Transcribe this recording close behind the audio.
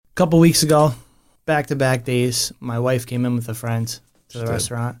couple weeks ago, back-to-back days, my wife came in with a friend to the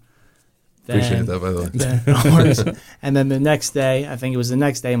restaurant. Appreciate that, by the way. No worries. And then the next day, I think it was the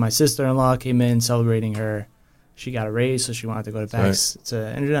next day, my sister-in-law came in celebrating her. She got a raise, so she wanted to go to PAX.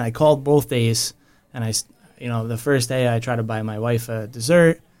 And I called both days, and the first day I tried to buy my wife a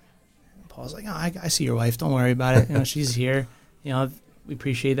dessert. Paul's like, I see your wife. Don't worry about it. She's here. We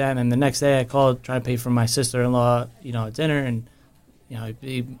appreciate that. And then the next day I called, trying to pay for my sister-in-law, dinner, and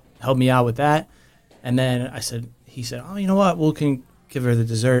he helped me out with that. And then he said, oh, you know what? We can give her the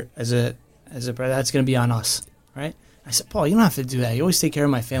dessert as a that's going to be on us, right? I said, Paul, you don't have to do that. You always take care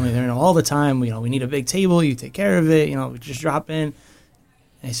of my family. They're all the time. We need a big table. You take care of it. We just drop in.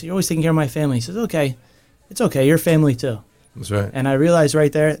 And I said, you're always taking care of my family. He says, okay, it's okay. You're family too. That's right. And I realized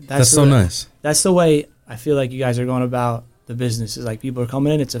right there, that's so nice. That's the way I feel like you guys are going about the business. Is like people are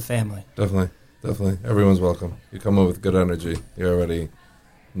coming in. It's a family. Definitely. Everyone's welcome. You come in with good energy. You're already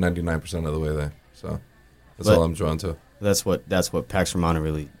 99% of the way there. So that's all I'm drawn to. That's what Pax Romana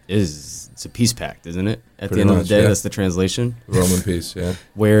really is. It's a peace pact, isn't it? At Pretty the end much, of the day, yeah. that's the translation. Roman peace, yeah.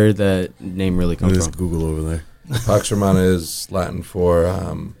 Where the name really comes There's from. Google over there. Pax Romana is Latin for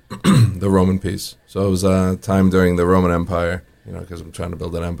the Roman peace. So it was a time during the Roman Empire, because I'm trying to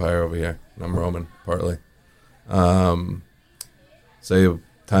build an empire over here. And I'm Roman, partly. Say a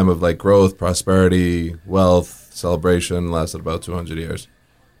time of like growth, prosperity, wealth, celebration, lasted about 200 years.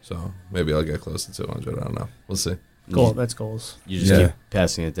 So maybe I'll get close to 200. I don't know. We'll see. Cool. That's goals. You just keep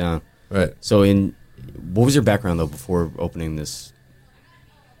passing it down. Right. So what was your background, though, before opening this?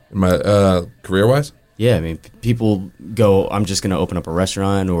 In my career-wise? Yeah, I mean, people go, I'm just going to open up a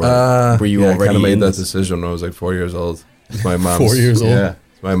restaurant, or were you I already kind of made in that this? decision when I was like 4 years old. It's my mom's 4 years old? Yeah.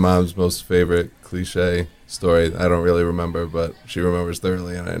 It's my mom's most favorite cliche story. I don't really remember, but she remembers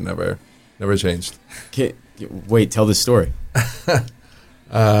thoroughly, and I never changed. Wait, tell this story.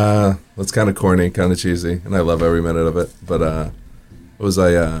 It's kind of corny, kind of cheesy, and I love every minute of it. But was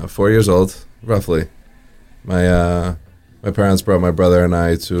I 4 years old, roughly? My parents brought my brother and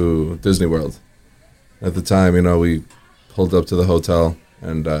I to Disney World. At the time, we pulled up to the hotel,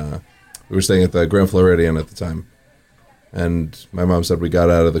 and we were staying at the Grand Floridian at the time. And my mom said we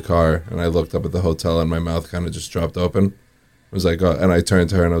got out of the car, and I looked up at the hotel, and my mouth kind of just dropped open. I was like, oh, and I turned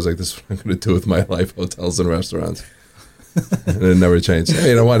to her, and I was like, this is what I'm going to do with my life, hotels and restaurants. And it never changed. I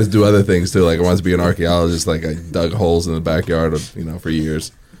mean, I wanted to do other things, too. Like, I wanted to be an archaeologist. Like, I dug holes in the backyard, for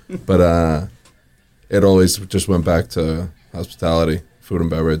years. But it always just went back to hospitality, food and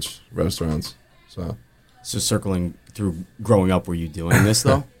beverage, restaurants. So circling through growing up, were you doing this,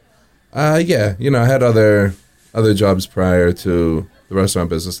 though? Yeah. I had other jobs prior to the restaurant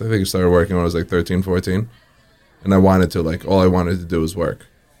business. I think I started working when I was like 13, 14. And I wanted to, all I wanted to do was work.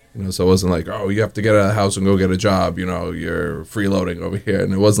 So it wasn't like, oh, you have to get out of the house and go get a job. You're freeloading over here.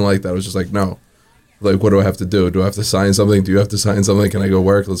 And it wasn't like that. It was just like, no. Like, what do I have to do? Do I have to sign something? Do you have to sign something? Can I go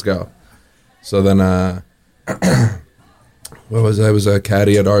work? Let's go. So then, what was I? I was a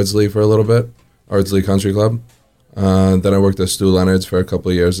caddy at Ardsley for a little bit, Ardsley Country Club. Then I worked at Stu Leonard's for a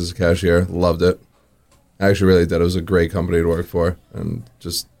couple of years as a cashier. Loved it. I actually really did. It was a great company to work for. And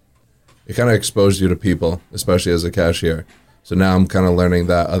just, it kind of exposed you to people, especially as a cashier. So now I'm kind of learning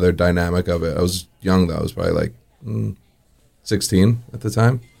that other dynamic of it. I was young, though. I was probably like 16 at the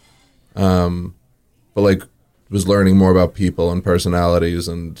time. But was learning more about people and personalities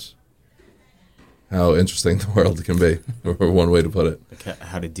and how interesting the world can be, or one way to put it. Like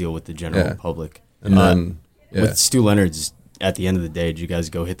how to deal with the general public. And then, with Stu Leonard's, at the end of the day, did you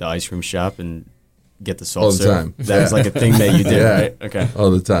guys go hit the ice cream shop and get the salsa? All the time. That was like a thing that you did, right? Okay. All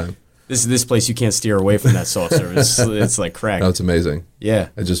the time. This place, you can't steer away from that saucer. It's like crack. No, it's amazing. Yeah.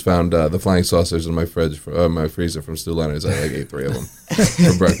 I just found the flying saucers in my my freezer from Stu Leonard's. I ate 3 of them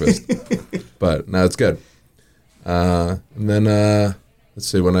for breakfast. But now it's good. And then, let's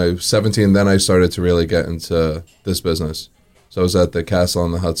see, when I was 17, then I started to really get into this business. So I was at the Castle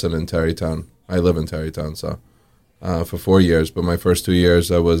on the Hudson in Tarrytown. I live in Tarrytown, so for 4 years. But my first 2 years,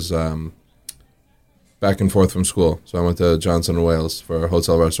 I was back and forth from school. So I went to Johnson & Wales for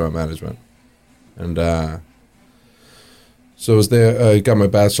hotel restaurant management. And so I was there. I got my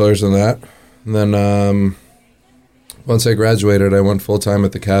bachelor's in that. And then once I graduated, I went full-time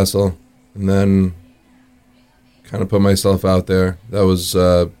at the Castle. And then kind of put myself out there. That was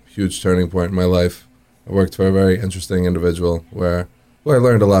a huge turning point in my life. I worked for a very interesting individual who I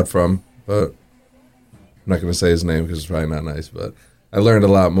learned a lot from. But I'm not going to say his name because it's probably not nice. But I learned a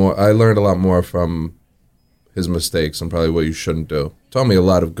lot more. I learned a lot more from his mistakes and probably what you shouldn't do. Taught me a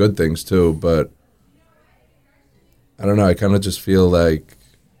lot of good things too, but I don't know. I kind of just feel like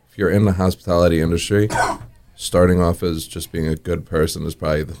if you're in the hospitality industry, starting off as just being a good person is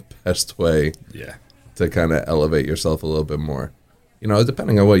probably the best way to kind of elevate yourself a little bit more. You know,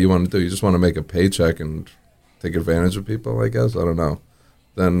 depending on what you want to do. You just want to make a paycheck and take advantage of people, I guess. I don't know.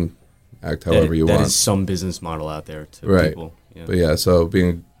 Then act however you want. That is some business model out there to people. Yeah. But yeah, so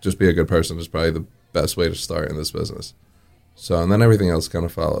be a good person is probably the best way to start in this business. So, and then everything else kind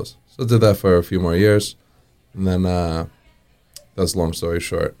of follows. So I did that for a few more years. And then, that's a long story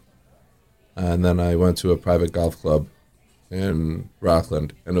short. And then I went to a private golf club in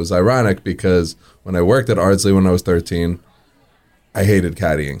Rockland. And it was ironic because when I worked at Ardsley when I was 13, I hated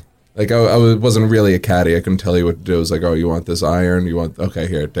caddying. Like, I wasn't really a caddy. I couldn't tell you what to do. It was like, oh, you want this iron? Okay,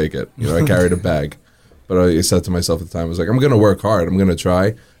 here, take it. You know, I carried a bag. But I said to myself at the time, I was like, I'm going to work hard. I'm going to try.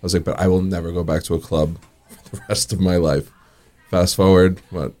 I was like, but I will never go back to a club for the rest of my life. Fast forward,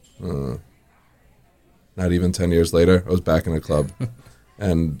 not even 10 years later, I was back in a club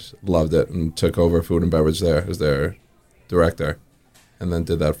and loved it and took over food and beverage there as their director. And then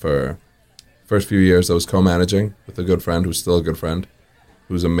did that for first few years. I was co-managing with a good friend who's still a good friend,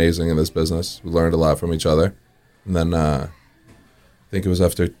 who's amazing in this business. We learned a lot from each other. And then I think it was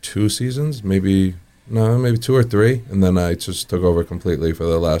after 2 seasons, maybe 2 or 3. And then I just took over completely for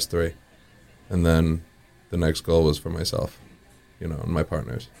the last 3. And then the next goal was for myself, you know, and my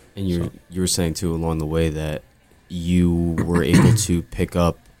partners. And you were saying, too, along the way that you were able to pick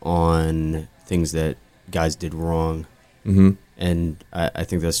up on things that guys did wrong. Mm-hmm. And I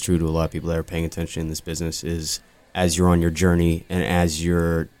think that's true to a lot of people that are paying attention in this business is as you're on your journey and as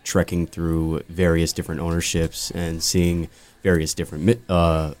you're trekking through various different ownerships and seeing various different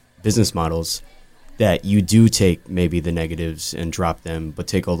business models, that you do take maybe the negatives and drop them, but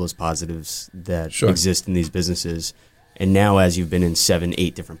take all those positives that exist in these businesses. And now as you've been in 7,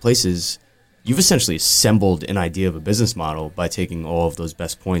 8 different places, you've essentially assembled an idea of a business model by taking all of those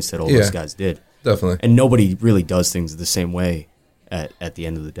best points that all those guys did. Definitely. And nobody really does things the same way at the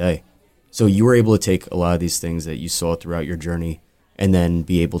end of the day. So you were able to take a lot of these things that you saw throughout your journey and then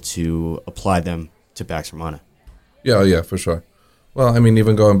be able to apply them to Pax Romana. Yeah, for sure. Well, I mean,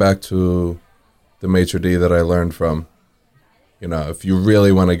 even going back to the maitre d' that I learned from, you know, if you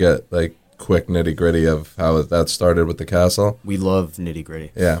really want to get like quick nitty gritty of how that started with the castle. We love nitty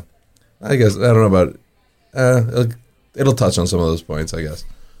gritty. Yeah. I guess, I don't know about, it'll touch on some of those points, I guess.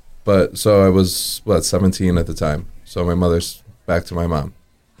 But so I was, 17 at the time. So my mother's back to my mom,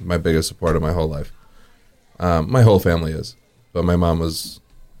 my biggest supporter my whole life. My whole family is, but my mom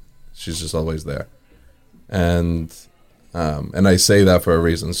she's just always there. And I say that for a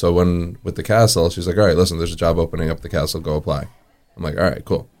reason. So with the castle, she's like, all right, listen, there's a job opening up at the castle, go apply. I'm like, all right,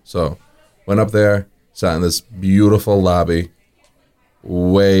 cool. So went up there, sat in this beautiful lobby,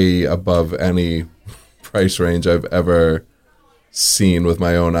 way above any price range I've ever seen with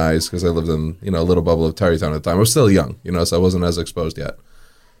my own eyes, because I lived in, you know, a little bubble of Tarrytown at the time. I was still young, you know, so I wasn't as exposed yet.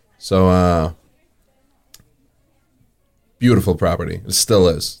 So beautiful property. It still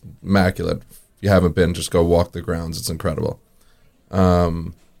is. Immaculate. If you haven't been, just go walk the grounds. It's incredible.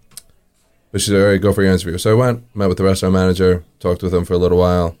 But she said, all right, go for your interview. So I went, met with the restaurant manager, talked with him for a little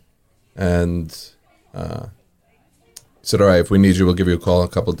while, and said, all right, if we need you, we'll give you a call in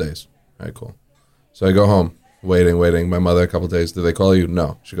a couple of days. All right, cool. So I go home, waiting. My mother, a couple of days, did they call you?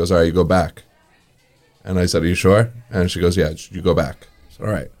 No. She goes, all right, you go back. And I said, are you sure? And she goes, yeah, you go back. I said,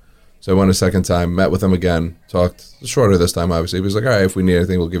 all right. So I went a second time, met with him again, talked shorter this time, obviously. He was like, all right, if we need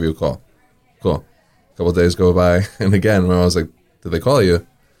anything, we'll give you a call. Cool. A couple of days go by, and again, when I was like, did they call you? I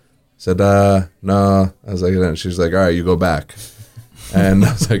said, no. I was like, and she's like, all right, you go back. And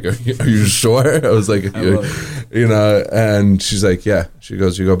I was like, are you sure? I was like, you know, and she's like, yeah. She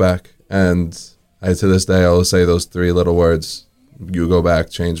goes, you go back. And to this day, I will say those 3 little words, you go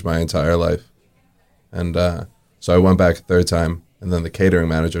back, changed my entire life. And so I went back a third time, and then the catering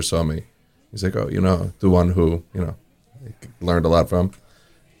manager saw me. He's like, oh, you know, the one who, you know, learned a lot from.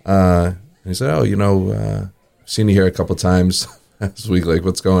 And he said, oh, you know, I've seen you here a couple times this week. Like,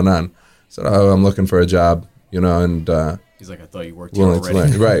 what's going on? I said, oh, I'm looking for a job, you know, and he's like, I thought you worked here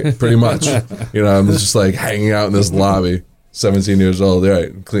already. Right, pretty much. You know, I'm just like hanging out in this lobby, 17 years old.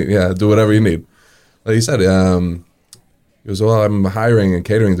 Right, clean, yeah, do whatever you need. But he said, he goes, well, I'm hiring in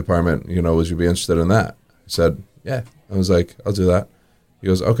catering department. You know, would you be interested in that? I said, yeah. I was like, I'll do that. He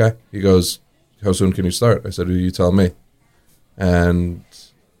goes, okay. He goes, how soon can you start? I said, you tell me. And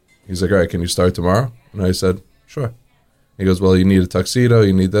he's like, all right, can you start tomorrow? And I said, sure. He goes, well, you need a tuxedo,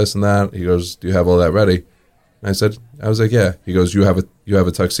 you need this and that. He goes, do you have all that ready? And I was like, yeah. He goes, you have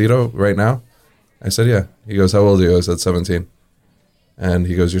a tuxedo right now? I said, yeah. He goes, how old are you? I said, 17. And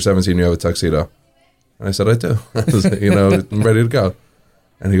he goes, you're 17, you have a tuxedo. And I said, I do. I was like, you know, I'm ready to go.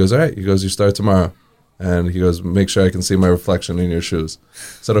 And he goes, all right. He goes, you start tomorrow. And he goes, make sure I can see my reflection in your shoes.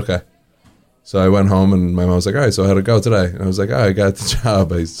 I said, okay. So I went home, and my mom was like, all right, so how'd it go today? And I was like, oh, I got the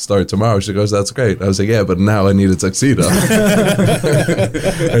job. I start tomorrow. She goes, that's great. I was like, yeah, but now I need a tuxedo.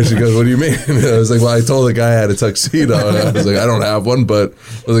 And she goes, what do you mean? And I was like, well, I told the guy I had a tuxedo. And I was like, I don't have one, but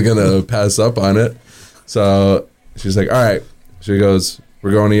I wasn't going to pass up on it. So she's like, all right. She goes,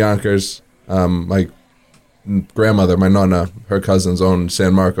 we're going to Yonkers. My grandmother, my nonna, her cousins own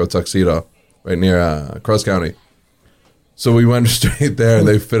San Marco tuxedo right near Cross County. So we went straight there, and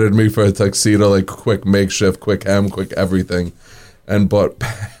they fitted me for a tuxedo, like quick makeshift, quick hem, quick everything, and bought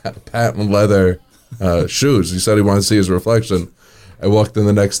patent leather shoes. He said he wanted to see his reflection. I walked in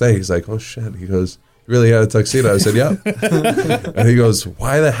the next day. He's like, oh, shit. He goes, you really had a tuxedo? I said, yeah. And he goes,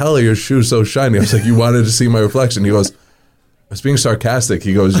 why the hell are your shoes so shiny? I was like, you wanted to see my reflection. He goes, I was being sarcastic.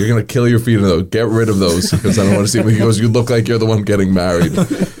 He goes, you're going to kill your feet in those. Get rid of those because I don't want to see them. He goes, you look like you're the one getting married.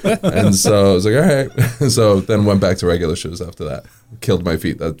 And so I was like, all right. So then went back to regular shoes after that. Killed my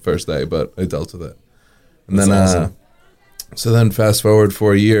feet that first day, but I dealt with it. And then, awesome. So then fast forward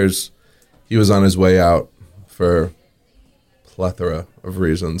 4 years, he was on his way out for plethora of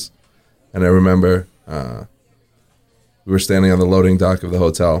reasons. And I remember we were standing on the loading dock of the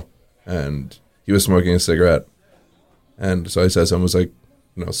hotel, and he was smoking a cigarette. And so I said something, was like,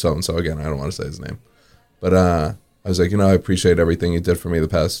 so-and-so again, I don't want to say his name. But I was like, I appreciate everything you did for me the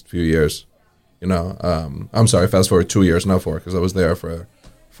past few years. I'm sorry, fast forward 2 years, not 4, because I was there for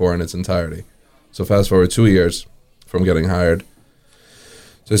 4 in its entirety. So fast forward 2 years from getting hired.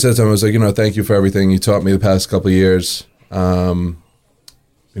 So I said to him, I was like, thank you for everything you taught me the past couple of years. I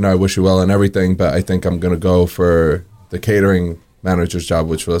wish you well and everything, but I think I'm going to go for the catering manager's job,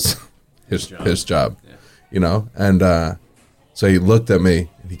 which was his job. Yeah. And so he looked at me,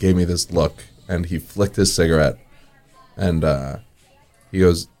 and he gave me this look, and he flicked his cigarette, and he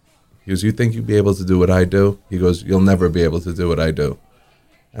goes, you think you'd be able to do what I do? He goes, you'll never be able to do what I do.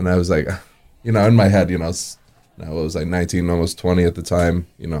 And I was like, in my head, I was like 19, almost 20 at the time,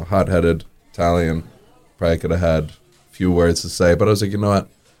 hot-headed Italian, probably could have had a few words to say, but I was like, you know what?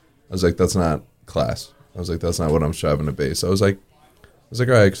 I was like, that's not class. I was like, that's not what I'm striving to be. So I was like, all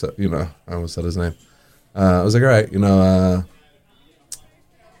right, I almost said his name. I was like, all right,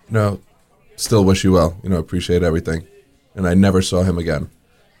 still wish you well, appreciate everything. And I never saw him again.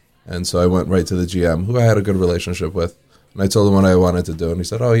 And so I went right to the GM, who I had a good relationship with. And I told him what I wanted to do. And he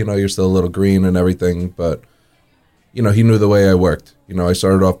said, oh, you're still a little green and everything. But, he knew the way I worked. I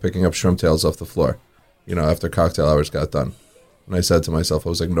started off picking up shrimp tails off the floor, after cocktail hours got done. And I said to myself, I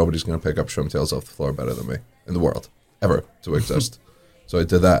was like, nobody's going to pick up shrimp tails off the floor better than me in the world, ever, to exist. So I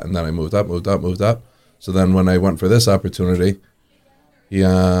did that, and then I moved up. So then when I went for this opportunity,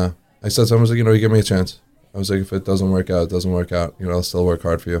 I said to him, I was like, you give me a chance. I was like, if it doesn't work out, it doesn't work out. I'll still work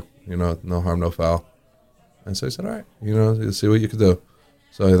hard for you. No harm, no foul. And so I said, all right, you'll see what you can do.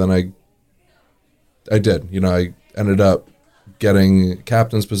 So then I did. I ended up getting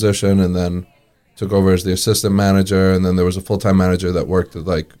captain's position, and then took over as the assistant manager, and then there was a full-time manager that worked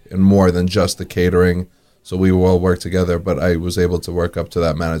in more than just the catering. So we all worked together, but I was able to work up to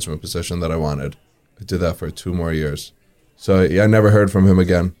that management position that I wanted. I did that for 2 more years. So I never heard from him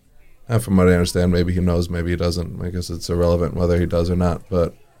again. And from what I understand, maybe he knows, maybe he doesn't. I guess it's irrelevant whether he does or not,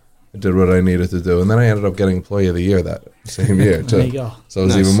 but I did what I needed to do. And then I ended up getting Employee of the Year that same year, too. There you go. So it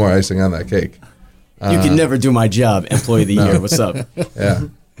was even more icing on that cake. You can never do my job, Employee of the Year. What's up? Yeah.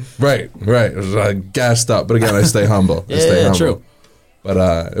 Right. It was gassed up. But again, I stay humble. True.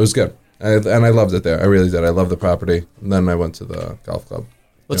 But it was good. And I loved it there. I really did. I loved the property. And then I went to the golf club.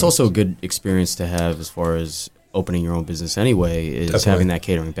 Well, it's also a good experience to have as far as opening your own business anyway, is Definitely. Having that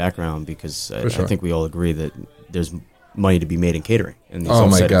catering background, because I think we all agree that there's money to be made in catering. And these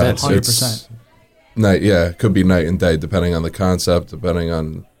my God. Events. 100%. Night, yeah. It could be night and day, depending on the concept, depending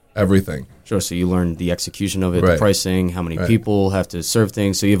on everything. Sure, so you learn the execution of it, the pricing, how many people have to serve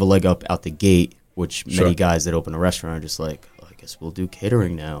things. So you have a leg up out the gate, which many guys that open a restaurant are just like, oh, I guess we'll do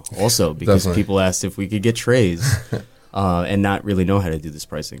catering now. Also, because people asked if we could get trays and not really know how to do this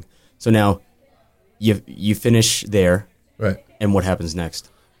pricing. So now you finish there, right? And what happens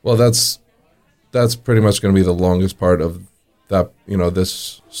next? Well, that's pretty much going to be the longest part of that,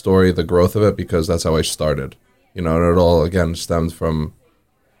 this story, the growth of it, because that's how I started. And it all, again, stemmed from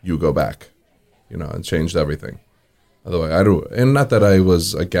you go back. And changed everything. Otherwise, and not that I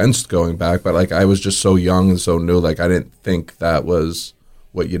was against going back, but I was just so young and so new, I didn't think that was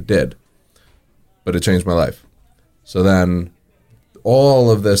what you did. But it changed my life. So then, all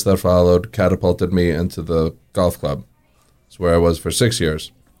of this that followed catapulted me into the golf club. It's where I was for 6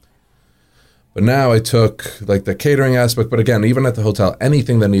 years. But now I took like the catering aspect, but again, even at the hotel,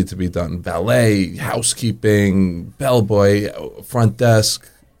 anything that needed to be done, valet, housekeeping, bellboy, front desk,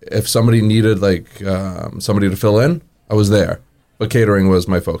 if somebody needed like somebody to fill in, I was there. But catering was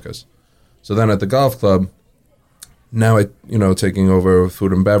my focus. So then at the golf club, now taking over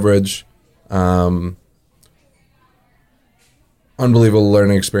food and beverage, unbelievable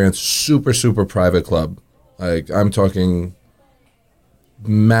learning experience, super, super private club. Like I'm talking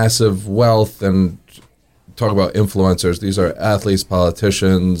massive wealth, and talk about influencers. These are athletes,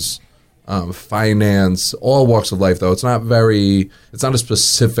 politicians, finance, all walks of life, though. It's not a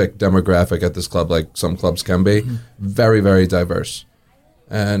specific demographic at this club like some clubs can be. Mm-hmm. Very, very diverse.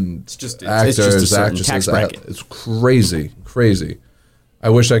 And it's just actors, actresses. It's crazy. I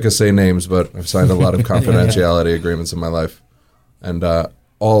wish I could say names, but I've signed a lot of confidentiality agreements in my life. And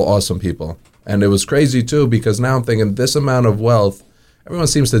all awesome people. And it was crazy, too, because now I'm thinking this amount of wealth, everyone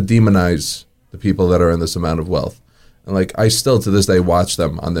seems to demonize the people that are in this amount of wealth. And like I still to this day watch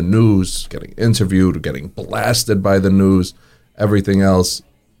them on the news, getting interviewed, getting blasted by the news, everything else.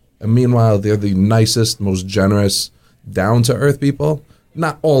 And meanwhile, they're the nicest, most generous, down-to-earth people.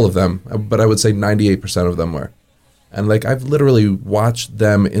 Not all of them, but I would say 98% of them were. And like I've literally watched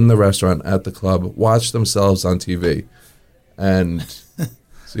them in the restaurant, at the club, watch themselves on TV. And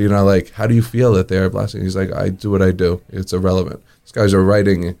so, like, how do you feel that they're blasting? He's like, I do what I do. It's irrelevant. These guys are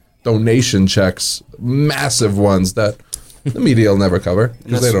writing donation checks, massive ones that the media will never cover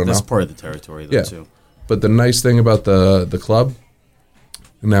because they don't know. That's part of the territory, though, too. But the nice thing about the club,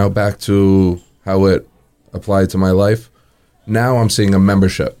 now back to how it applied to my life, now I'm seeing a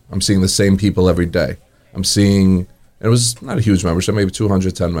membership. I'm seeing the same people every day. I'm seeing, and it was not a huge membership, maybe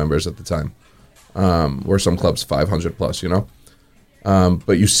 210 members at the time, where some clubs 500 plus,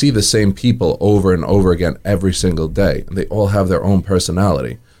 But you see the same people over and over again every single day, and they all have their own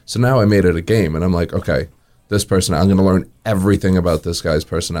personality. So now I made it a game, and I'm like, okay, this person, I'm going to learn everything about this guy's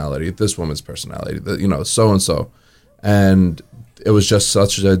personality, this woman's personality, so-and-so. And it was just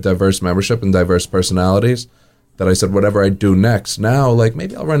such a diverse membership and diverse personalities that I said, whatever I do next, now, like,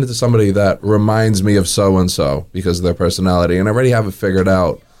 maybe I'll run into somebody that reminds me of so-and-so because of their personality, and I already have it figured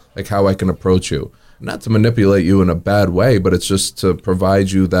out, like, how I can approach you. Not to manipulate you in a bad way, but it's just to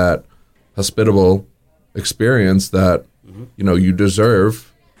provide you that hospitable experience that, you deserve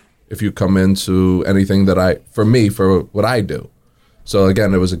if you come into anything that for what I do. So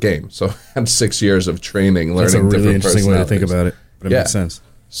again, it was a game. So I had 6 years of training, learning different personalities. That's a really interesting way to think about it, but it makes sense.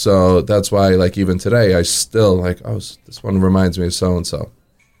 So that's why, like, even today, I still, like, this one reminds me of so-and-so.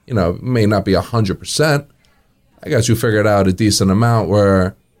 It may not be 100%. I got you figured out a decent amount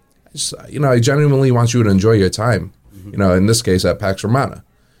where, I genuinely want you to enjoy your time, in this case at Pax Romana,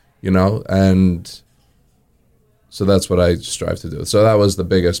 and so that's what I strive to do. So that was the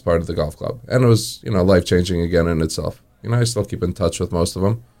biggest part of the golf club. And it was, life-changing again in itself. I still keep in touch with most of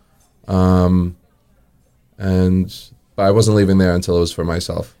them. But I wasn't leaving there until it was for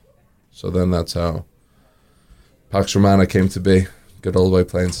myself. So then that's how Pax Romana came to be, good old White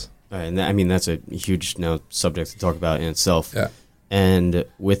Plains. And that's a huge subject to talk about in itself. Yeah. And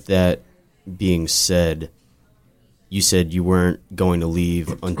with that being said, you said you weren't going to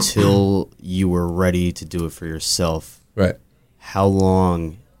leave until you were ready to do it for yourself. Right. How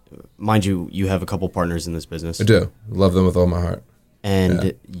long, mind you, you have a couple partners in this business. I do. Love them with all my heart.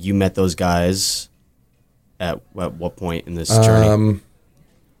 And you met those guys at what point in this journey?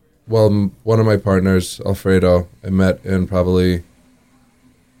 Well, one of my partners, Alfredo, I met in probably,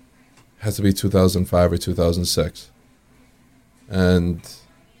 has to be 2005 or 2006. And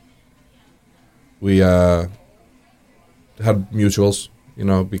we had mutuals,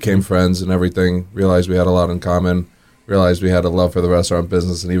 became friends and everything, realized we had a lot in common, realized we had a love for the restaurant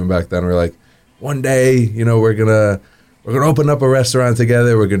business. And even back then, we were like, one day, we're gonna open up a restaurant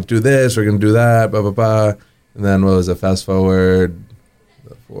together. We're going to do this, we're going to do that, blah, blah, blah. And then what was it, fast forward,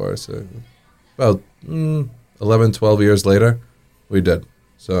 about 11, 12 years later, we did.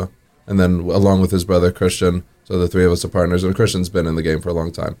 So, and then along with his brother, Christian, so the three of us are partners, and Christian's been in the game for a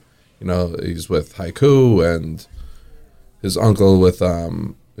long time. He's with Haiku, and his uncle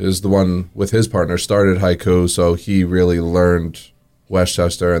is the one with his partner started Haiku, so he really learned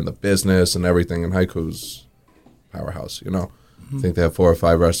Westchester and the business and everything, and Haiku's powerhouse, I think they have 4 or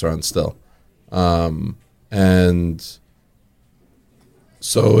 5 restaurants still. And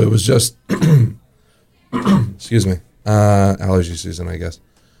so it was just, excuse me, allergy season, I guess.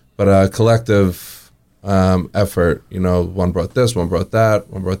 But a collective effort, one brought this, one brought that,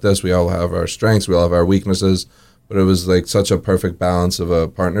 one brought this. We all have our strengths, we all have our weaknesses, but it was like such a perfect balance of a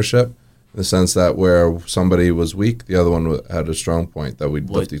partnership in the sense that where somebody was weak, the other one had a strong point that we'd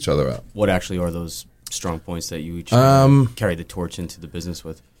lift each other up. What actually are those strong points that you each carry the torch into the business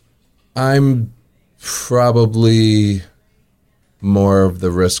with? I'm probably more of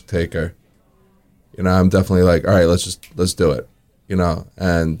the risk taker. You know, I'm definitely like, all right, let's do it. You know,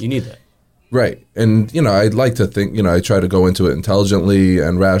 and you need that. Right. And, you know, I'd like to think, you know, I try to go into it intelligently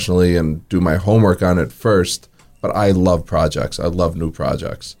and rationally and do my homework on it first. But I love projects. I love new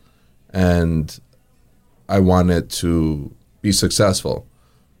projects. And I want it to be successful.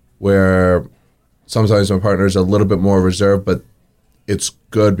 Where sometimes my partner is a little bit more reserved, but it's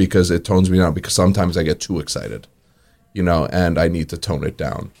good because it tones me down, because sometimes I get too excited, you know, and I need to tone it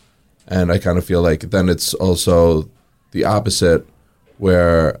down. And I kind of feel like then it's also the opposite,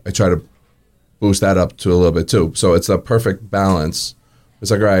 where I try to boost that up to a little bit too. So it's a perfect balance.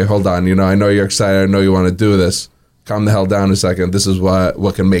 It's like, all right, hold on. You know, I know you're excited. I know you want to do this. Calm the hell down a second. This is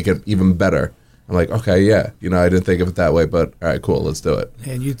what can make it even better. I'm like, okay, yeah. You know, I didn't think of it that way, but all right, cool. Let's do it.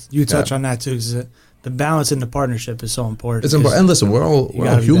 And you touch on that too, because the balance in the partnership is so important. It's important. And listen, we're all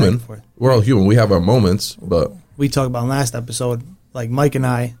human. We're all human. We have our moments, but we talked about in last episode, like Mike and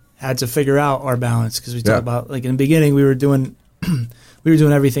I had to figure out our balance, because we talked about, like, in the beginning we were doing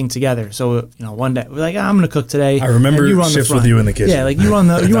everything together. So, you know, one day we're like, I'm going to cook today. I remember shifts with you in the kitchen. Yeah, like you run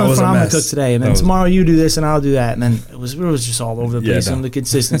the front, I'm going to cook today, and then tomorrow you do this and I'll do that, and then it was just all over the place, and the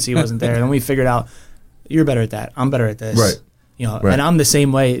consistency wasn't there. And then we figured out, you're better at that, I'm better at this, right? You know, and I'm the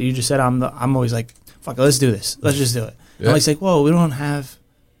same way. You just said I'm always like, fuck it, let's do this. Let's just do it. Yeah. And Mike's like, whoa, we don't have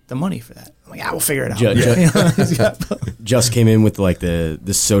the money for that. I'm like, yeah, we'll figure it out. Just came in with like the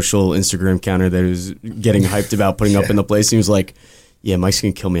social Instagram counter that he was getting hyped about putting up in the place. He was like, yeah, Mike's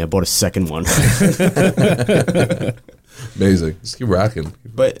going to kill me. I bought a second one. Amazing. Just keep rocking.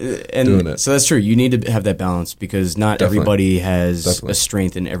 Doing it. So that's true. You need to have that balance, because not everybody has a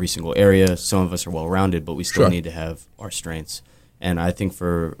strength in every single area. Some of us are well-rounded, but we still need to have our strengths. And I think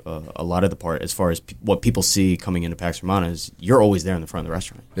for a lot of the part, as far as what people see coming into Pax Romana, is you're always there in the front of the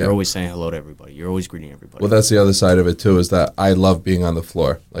restaurant. Yeah. You're always saying hello to everybody. You're always greeting everybody. Well, that's the other side of it, too, is that I love being on the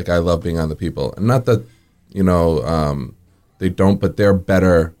floor. Like, I love being on the people. And not that, you know, they don't, but they're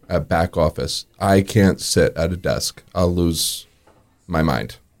better at back office. I can't sit at a desk. I'll lose my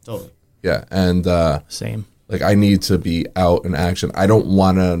mind. Totally. Yeah, and same. Like, I need to be out in action. I don't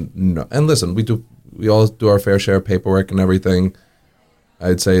want to know. And listen, we all do our fair share of paperwork and everything.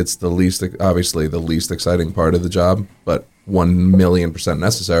 I'd say it's obviously the least exciting part of the job, but 1,000,000%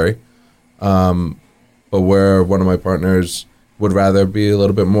 necessary. But where one of my partners would rather be a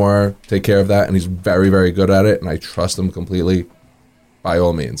little bit more take care of that, and he's very, very good at it, and I trust him completely, by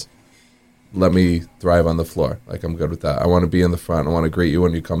all means. Let me thrive on the floor. Like, I'm good with that. I want to be in the front. I want to greet you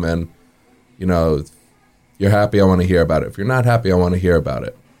when you come in. You know, if you're happy, I want to hear about it. If you're not happy, I want to hear about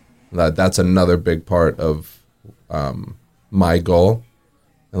it. That's another big part of my goal.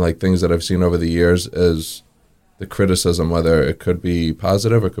 And, like, things that I've seen over the years is the criticism, whether it could be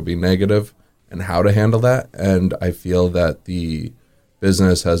positive or it could be negative, and how to handle that. And I feel that the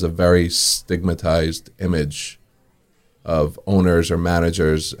business has a very stigmatized image of owners or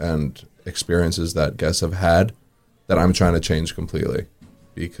managers and experiences that guests have had that I'm trying to change completely,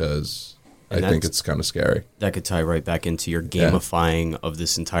 because I think it's kind of scary. That could tie right back into your gamifying of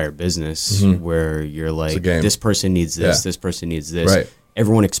this entire business, where you're like, this person needs this, this person needs this. Right.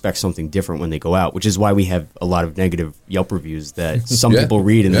 Everyone expects something different when they go out, which is why we have a lot of negative Yelp reviews that some people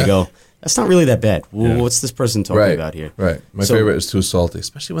read and they go, that's not really that bad. Well, what's this person talking about here? Right. My favorite is too salty,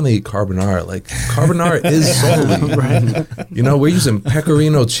 especially when they eat carbonara. Like, carbonara is salty. Right. You know, we're using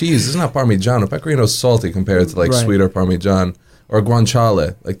pecorino cheese. This is not Parmigiano. Pecorino is salty compared to, like, sweeter Parmesan or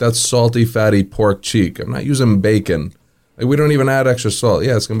guanciale. Like, that's salty, fatty pork cheek. I'm not using bacon. Like, we don't even add extra salt.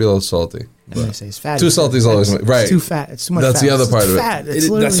 Yeah, it's going to be a little salty. And they say it's fatty. Too salty is always right. It's too fat. It's too much that's fat. The other part it's of it. Fat. It's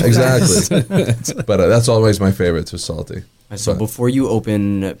literally exactly. But that's always my favorite, too salty. So before you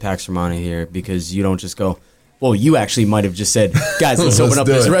open Pax Romana here, because you don't just go, well, you actually might have just said, guys, let's open up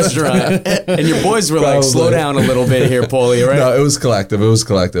this restaurant. And your boys were like, slow down a little bit here, Paulie, right? No, it was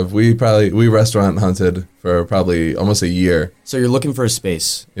collective. We restaurant hunted for probably almost a year. So you're looking for a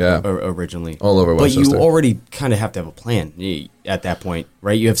space originally. All over Westchester. But you already kind of have to have a plan at that point,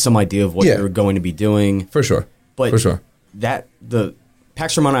 right? You have some idea of what you're going to be doing. For sure. But for sure. The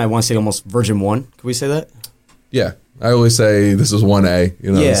Pax Romana, I want to say almost version 1. Can we say that? Yeah. I always say this is 1A.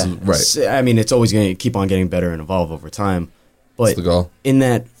 You know, this is, right. I mean, it's always going to keep on getting better and evolve over time. But that's the goal. In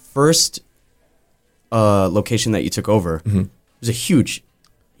that first location that you took over, it was a huge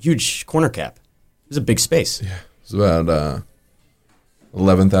corner cap. It was a big space. Yeah. It's about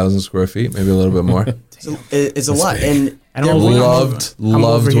 11,000 square feet, maybe a little bit more. It's a lot. And And loved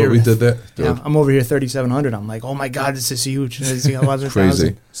what we did there. Dude. Yeah, I'm over here 3,700. I'm like, oh my God, this is huge.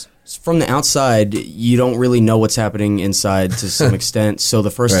 Crazy. From the outside, you don't really know what's happening inside to some extent. So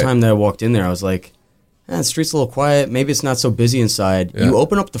the first time that I walked in there, I was like, the street's a little quiet. Maybe it's not so busy inside. Yeah. You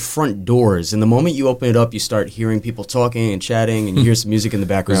open up the front doors, and the moment you open it up, you start hearing people talking and chatting, and you hear some music in the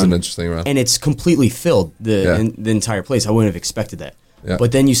background. It was an interesting run. And it's completely filled, the entire place. I wouldn't have expected that. Yeah.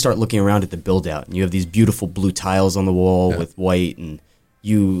 But then you start looking around at the build-out, and you have these beautiful blue tiles on the wall with white, and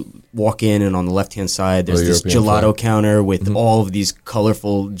you walk in, and on the left-hand side, there's this gelato counter with all of these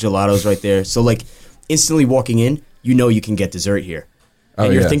colorful gelatos right there. So, like, instantly walking in, you know you can get dessert here.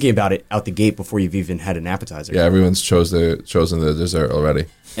 And you're thinking about it out the gate before you've even had an appetizer. Yeah, everyone's chosen the dessert already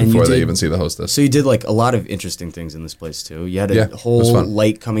before they even see the hostess. So you did like a lot of interesting things in this place too. You had a whole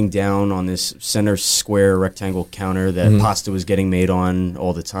light coming down on this center square rectangle counter that pasta was getting made on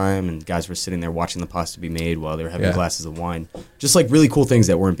all the time, and guys were sitting there watching the pasta be made while they were having glasses of wine. Just like really cool things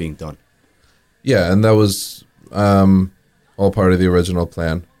that weren't being done. Yeah, and that was all part of the original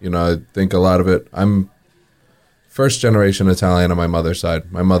plan. You know, I think a lot of it. I'm first generation Italian on my mother's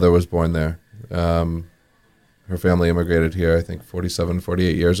side. My mother was born there. Her family immigrated here, I think, 47,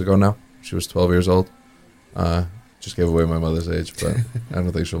 48 years ago now. She was 12 years old. Just gave away my mother's age, but I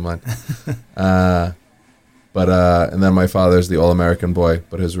don't think she'll mind. And then my father's the all-American boy,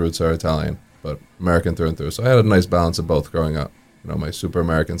 but his roots are Italian, but American through and through. So I had a nice balance of both growing up. You know, my super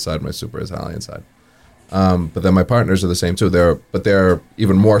American side, my super Italian side. But then my partners are the same too. They're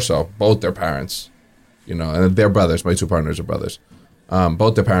even more so. Both their parents. You know, and they're brothers. My two partners are brothers.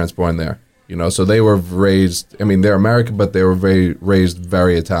 Both their parents born there. You know, so they were raised. I mean, they're American, but they were raised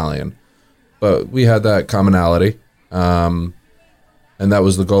very Italian. But we had that commonality, and that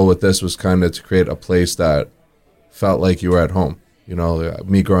was the goal with this, was kind of to create a place that felt like you were at home. You know,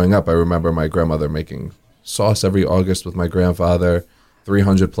 me growing up, I remember my grandmother making sauce every August with my grandfather,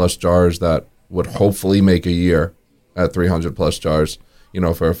 300 plus jars that would hopefully make a year at 300 plus jars. You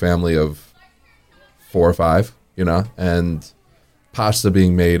know, for a family of 4 or 5, you know, and pasta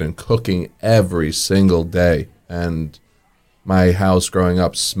being made and cooking every single day. And my house growing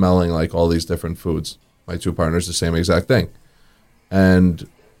up smelling like all these different foods. My two partners, the same exact thing. And,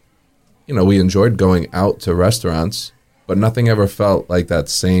 you know, we enjoyed going out to restaurants, but nothing ever felt like that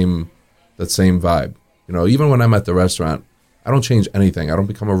same vibe. You know, even when I'm at the restaurant, I don't change anything. I don't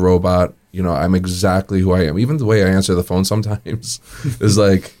become a robot. You know, I'm exactly who I am. Even the way I answer the phone sometimes is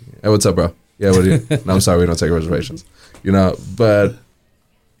like, hey, what's up, bro? Yeah, what do you? No, I'm sorry, we don't take reservations. You know, but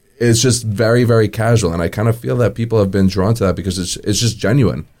it's just very, very casual, and I kind of feel that people have been drawn to that because it's just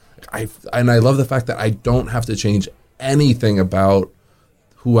genuine. I love the fact that I don't have to change anything about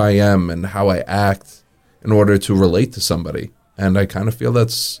who I am and how I act in order to relate to somebody, and I kind of feel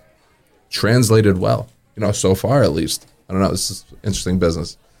that's translated well. You know, so far at least. I don't know. This is interesting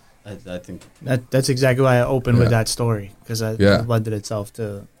business. I think that's exactly why I opened with that story, because it led itself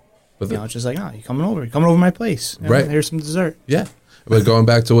to. You know, it's just like, you're coming over my place. Right. Here's some dessert. Yeah. But going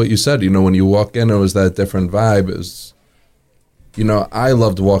back to what you said, you know, when you walk in, it was that different vibe. It was, you know, I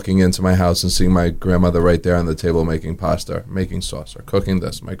loved walking into my house and seeing my grandmother right there on the table making pasta, making sauce, or cooking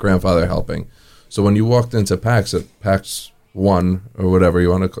this, my grandfather helping. So when you walked into PAX at PAX 1 or whatever you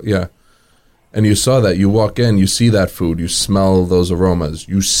want to call and you saw that, you walk in, you see that food, you smell those aromas,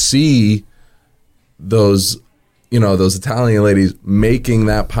 you see those, you know, those Italian ladies making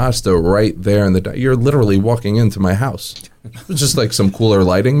that pasta right there in you're literally walking into my house. It's just like some cooler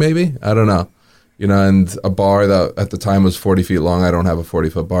lighting, maybe. I don't know. You know, and a bar that at the time was 40 feet long. I don't have a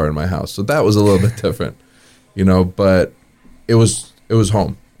 40-foot bar in my house. So that was a little bit different, you know, but it was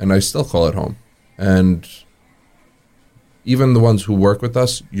home, and I still call it home. And even the ones who work with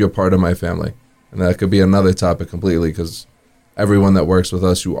us, you're part of my family. And that could be another topic completely, because everyone that works with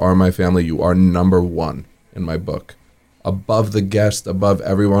us, you are my family. You are number one in my book. Above the guest, above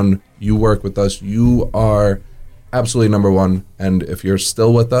everyone, you work with us. You are absolutely number one. And if you're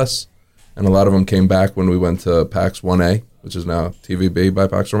still with us, and a lot of them came back when we went to PAX 1A, which is now TVB by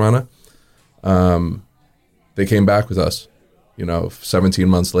Pax Romana, they came back with us, you know, 17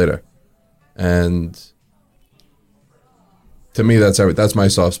 months later. And to me, that's my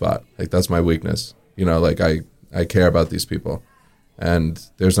soft spot. Like, that's my weakness. You know, like, I care about these people. And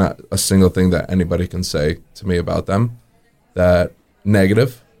there's not a single thing that anybody can say to me about them that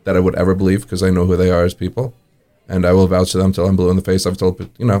negative that I would ever believe, because I know who they are as people. And I will vouch to them till I'm blue in the face. I've told,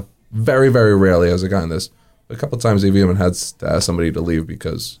 you know, very, very rarely has I gotten this. But a couple of times I've even had to ask somebody to leave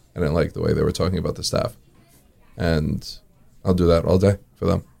because I didn't like the way they were talking about the staff. And I'll do that all day for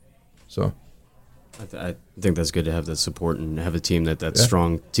them. So I think that's good to have that support and have a team that's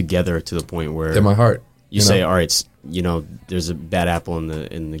strong together to the point where they're my heart. You say, all right, there's a bad apple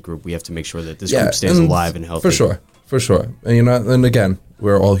in the group. We have to make sure that this group stays alive and healthy. For sure. And and again,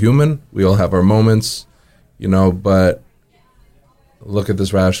 we're all human. We all have our moments, but look at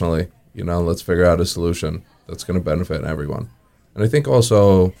this rationally. Let's figure out a solution that's going to benefit everyone. And I think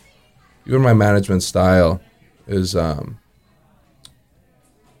also, even my management style is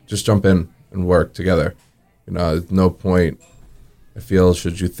just jump in and work together. At no point, I feel,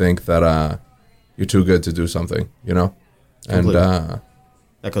 should you think that you're too good to do something, And that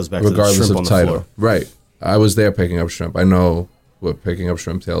goes back to the shrimp on the floor. Right. I was there picking up shrimp. I know what picking up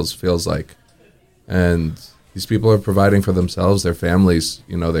shrimp tails feels like. And these people are providing for themselves, their families,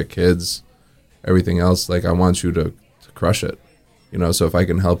 their kids, everything else. Like, I want you to crush it. So if I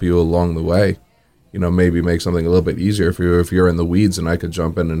can help you along the way, maybe make something a little bit easier for you if you're in the weeds and I could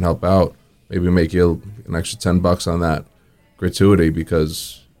jump in and help out, maybe make you an extra $10 on that gratuity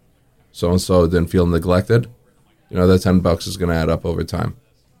because so-and-so didn't feel neglected. That $10 is going to add up over time.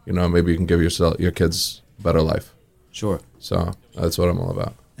 Maybe you can give your kids a better life. Sure. So that's what I'm all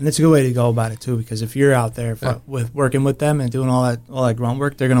about. And it's a good way to go about it too, because if you're out there with working with them and doing all that grunt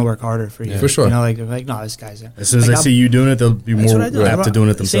work, they're gonna work harder for you. For sure. Like no, this guy's as soon as they see you doing it, they'll be more apt to doing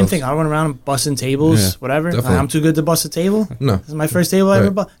it themselves. Same thing. I run around busting tables, whatever. I'm too good to bust a table. No, this is my first table I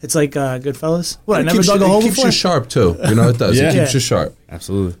ever bust. It's like Goodfellas. What? I never dug a hole before. It keeps you sharp too. It does. It keeps you sharp.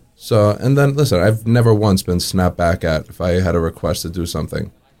 Absolutely. So, and then listen, I've never once been snapped back at if I had a request to do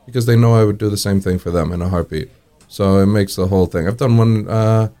something, because they know I would do the same thing for them in a heartbeat. So it makes the whole thing. I've done one.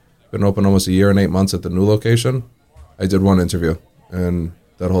 Been open almost a year and 8 months at the new location. I did one interview, and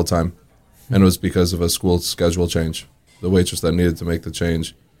that whole time, and it was because of a school schedule change. The waitress that needed to make the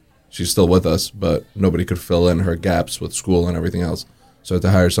change, she's still with us, but nobody could fill in her gaps with school and everything else. So I had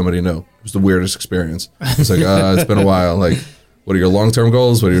to hire somebody new. It was the weirdest experience. It's like, it's been a while. Like, what are your long-term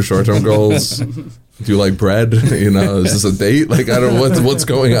goals? What are your short-term goals? Do you like bread? Is this a date? Like, I don't know what's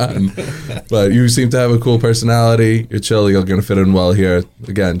going on. But you seem to have a cool personality. You're chill. You're going to fit in well here.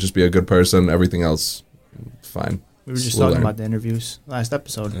 Again, just be a good person. Everything else, fine. We were just talking about the interviews last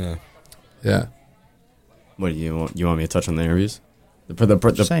episode. Yeah. What do you want me to touch on the interviews?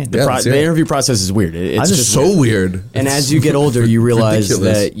 The interview process is weird. It's just so weird. And as you get older, you realize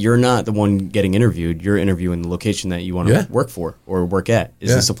that you're not the one getting interviewed. You're interviewing the location that you want to work for or work at.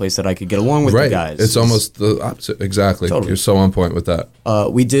 Is this a place that I could get along with the guys? It's almost the opposite. Exactly. Totally. You're so on point with that.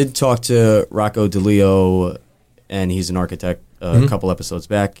 We did talk to Rocco DeLeo, and he's an architect, a couple episodes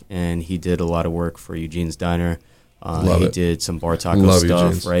back, and he did a lot of work for Eugene's Diner. He did some Bar Taco stuff,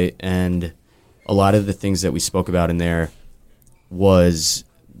 Eugene's. Right? And a lot of the things that we spoke about in there was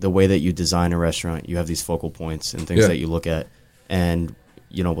the way that you design a restaurant. You have these focal points and things that you look at. And,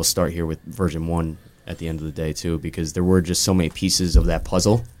 we'll start here with version 1 at the end of the day, too, because there were just so many pieces of that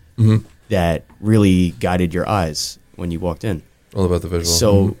puzzle that really guided your eyes when you walked in. All about the visual.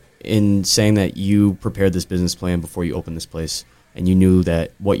 So in saying that you prepared this business plan before you opened this place and you knew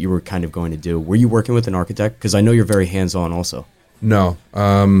that what you were kind of going to do, were you working with an architect? Because I know you're very hands-on also. No.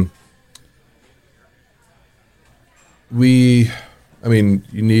 You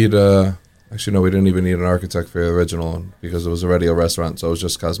need actually, no, we didn't even need an architect for the original one because it was already a restaurant, so it was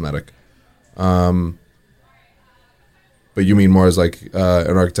just cosmetic. But you mean more as like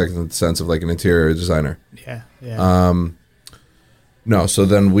an architect in the sense of like an interior designer? Yeah. No, so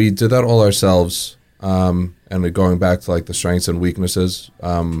then we did that all ourselves, and going back to like the strengths and weaknesses,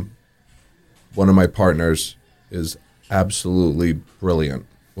 one of my partners is absolutely brilliant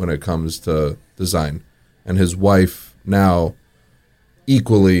when it comes to design, and his wife now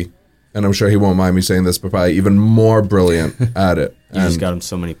equally, and I'm sure he won't mind me saying this, but probably even more brilliant at it. You just got him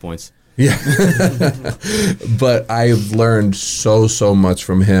so many points. Yeah. But I've learned so much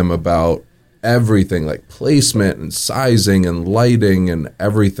from him about everything, like placement and sizing and lighting and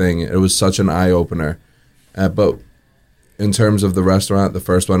everything. It was such an eye-opener. But in terms of the restaurant, the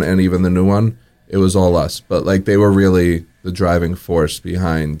first one and even the new one, it was all us. But like they were really the driving force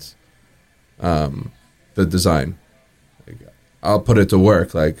behind the design. I'll put it to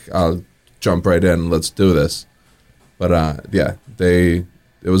work. Like, I'll jump right in. Let's do this. But, it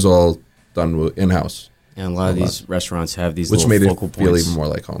was all done in-house. And a lot of these restaurants have these which little made focal it feel points. even more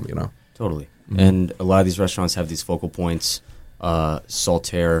like home, Totally. Mm-hmm. And a lot of these restaurants have these focal points.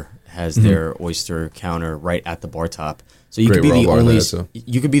 Saltaire has their oyster counter right at the bar top. So you could be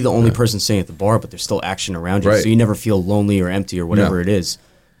the only person sitting at the bar, but there's still action around you. Right. So you never feel lonely or empty or whatever it is.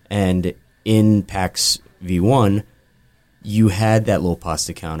 And in PAX V1, you had that little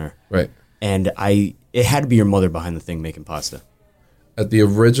pasta counter. Right. And it had to be your mother behind the thing making pasta. At the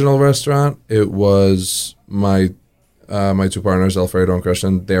original restaurant, it was my two partners, Alfredo and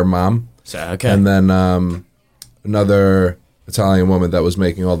Christian, their mom. So, okay. And then another Italian woman that was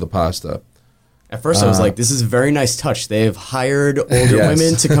making all the pasta. At first, I was like, this is a very nice touch. They've hired older Yes.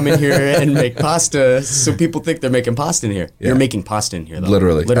 women to come in here and make pasta, so people think they're making pasta in here. Yeah. You're making pasta in here, though.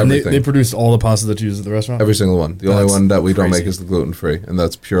 Literally. And Everything. they produced all the pasta that you use at the restaurant? Every single one. The only That's one that we don't crazy. make is the gluten-free, and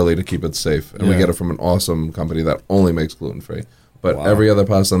that's purely to keep it safe. And we Yeah. get it from an awesome company that only makes gluten-free. But Wow. every other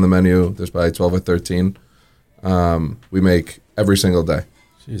pasta on the menu, there's probably 12 or 13, we make every single day.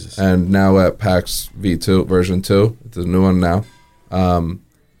 Jesus. And now at PAX V2, version 2, it's a new one now,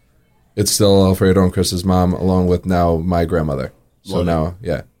 it's still Alfredo and Chris's mom, along with now my grandmother. So Love it. now,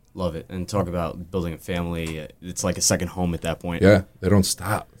 yeah. Love it. And talk about building a family. It's like a second home at that point. Yeah, they don't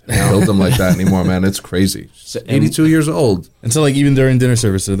stop. They don't build them like that anymore, man. It's crazy. She's So- and- 82 years old. And so, like, even during dinner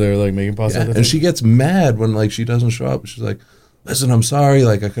service, they're like making pasta. Yeah. And she gets mad when like she doesn't show up. She's like, "Listen, I'm sorry.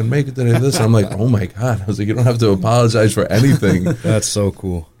 Like I couldn't make it today." This. And I'm like, "Oh my god!" I was like, "You don't have to apologize for anything." That's so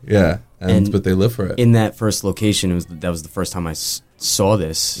cool. Yeah, And but they live for it. In that first location, that was the first time I saw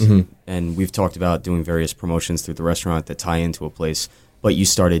this. Mhm. And we've talked about doing various promotions through the restaurant that tie into a place. But you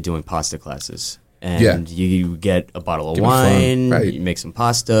started doing pasta classes. And Yeah. you get a bottle of Keep it fun. wine, Right. you make some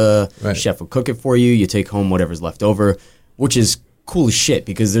pasta, Right. chef will cook it for you, you take home whatever's left over, which is cool as shit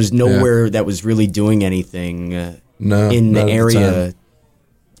because there's nowhere that was really doing anything No, in the not at area time.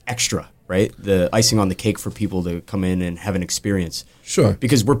 extra, right? The icing on the cake for people to come in and have an experience. Sure.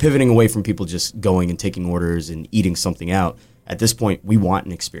 Because we're pivoting away from people just going and taking orders and eating something out. At this point, we want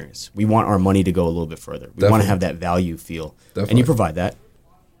an experience. We want our money to go a little bit further. We want Definitely. to have that value feel. And Definitely. you provide that.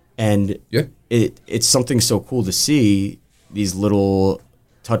 And Yeah. it's something so cool to see these little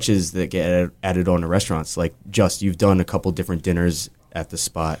touches that get added on to restaurants. Like you've done a couple different dinners at the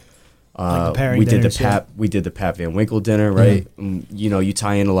spot. Like the pairing we did dinners, the Pat Van Winkle dinner, right? You know, you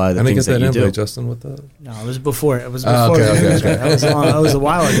tie in a lot of the And I things get that that you invite, do. Justin, with the. No, it was before. It was Oh, before. okay, okay. That was a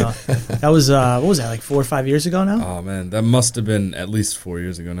while ago. That was what was that? Like 4 or 5 years ago now. Oh man, that must have been at least 4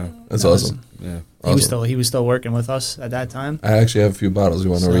 years ago now. That's That was- awesome. Yeah. He was still working with us at that time. I actually have a few bottles. You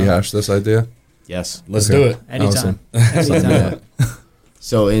want to So- rehash this idea? Yes. Let's Okay. do it. Anytime. Awesome. Anytime.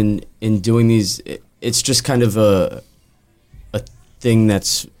 So in doing these, it's just kind of a thing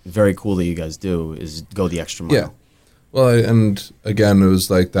that's very cool that you guys do is go the extra mile. Yeah. Well, and again, it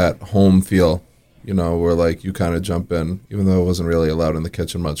was like that home feel, you know, where like you kind of jump in, even though I wasn't really allowed in the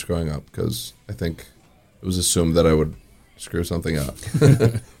kitchen much growing up because I think it was assumed that I would screw something up.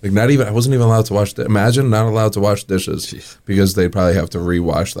 Like I wasn't even allowed to wash. Imagine not allowed to wash dishes because they'd probably have to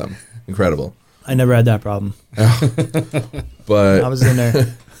rewash them. Incredible. I never had that problem. But I was in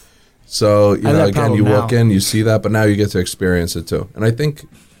there. so, you I have know, that again, you problem walk now. in, you see that, but now you get to experience it too. And I think,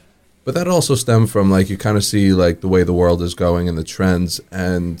 but that also stemmed from like you kind of see like the way the world is going and the trends.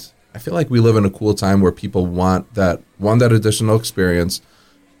 And I feel like we live in a cool time where people want that additional experience,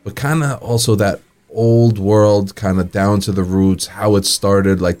 but kind of also that old world, kind of down to the roots, how it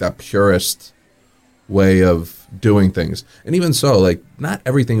started, like that purist way of doing things. And even so, like not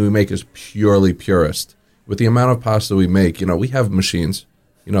everything we make is purely purist. With the amount of pasta we make, you know, we have machines,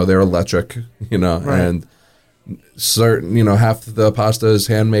 you know, they're electric, you know, Right. and certain, you know, half the pasta is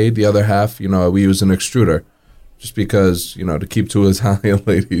handmade, the other half, you know, we use an extruder just because, you know, to keep two Italian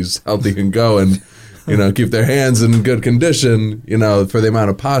ladies healthy and go and, you know, keep their hands in good condition, you know, for the amount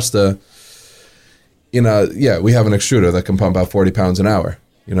of pasta, you know, yeah, we have an extruder that can pump out 40 pounds an hour.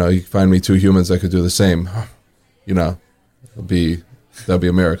 You know, you find me two humans that could do the same, you know, that'd be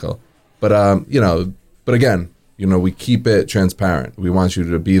a miracle. But, you know, but again, you know, we keep it transparent. We want you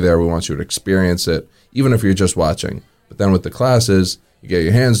to be there. We want you to experience it, even if you're just watching. But then with the classes, you get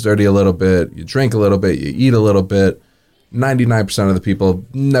your hands dirty a little bit, you drink a little bit, you eat a little bit. 99% of the people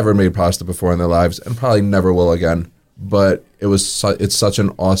never made pasta before in their lives and probably never will again. But it's such an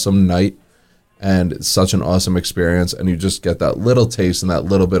awesome night and it's such an awesome experience. And you just get that little taste and that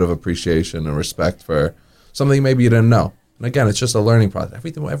little bit of appreciation and respect for something maybe you didn't know. And again, it's just a learning process.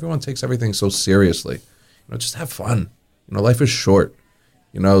 Everyone takes everything so seriously. You know, just have fun. You know, life is short.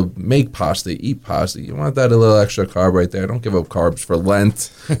 You know, make pasta, eat pasta. You want that a little extra carb right there. Don't give up carbs for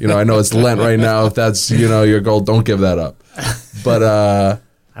Lent. You know, I know it's Lent right now. If that's, you know, your goal, don't give that up. But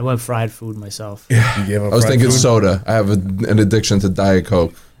I went fried food myself. You gave up I was fried thinking food? soda. I have an addiction to Diet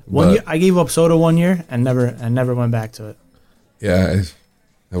Coke. One But, year, I gave up soda 1 year and never went back to it. Yeah,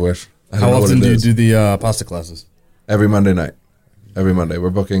 I wish. I don't How know what often it do you is. do the pasta classes? Every Monday night. Every Monday. We're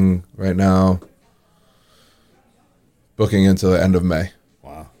booking right now. Booking into the end of May.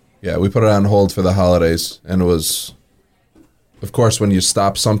 Wow. Yeah, we put it on hold for the holidays, and it was of course, when you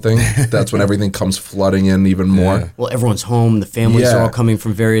stop something, that's when everything comes flooding in even more. Yeah. Well, everyone's home. The families Yeah. are all coming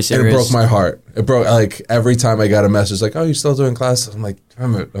from various And areas. it broke my heart. It broke, like, every time I got a message, like, oh, you still doing classes? I'm like,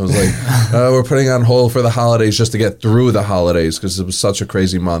 damn it. I was like, we're putting on hold for the holidays just to get through the holidays because it was such a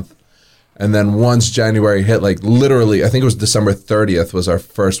crazy month. And then once January hit, like, literally, I think it was December 30th was our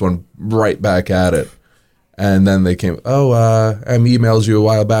first one right back at it. And then they came, I emailed you a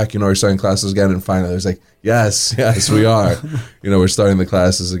while back, we're starting classes again. And finally, I was like, yes, we are. We're starting the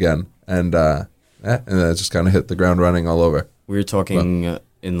classes again. And then it just kind of hit the ground running all over. We were talking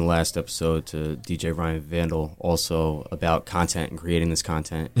in the last episode to DJ Ryan Vandal also about content and creating this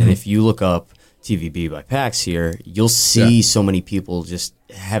content. And if you look up TVB by PAX here, you'll see so many people just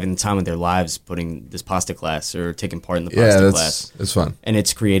having the time of their lives putting this pasta class or taking part in the pasta class. It's fun. And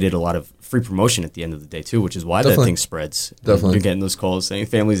it's created a lot of free promotion at the end of the day, too, which is why that thing spreads. Definitely. You're getting those calls saying,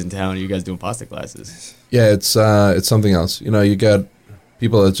 families in town, are you guys doing pasta classes? Yeah, it's something else. You get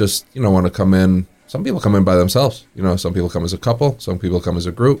people that just, want to come in. Some people come in by themselves. Some people come as a couple. Some people come as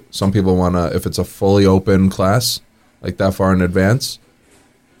a group. Some people want to, if it's a fully open class, like that far in advance,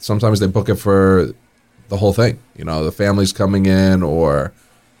 sometimes they book it for the whole thing. The family's coming in, or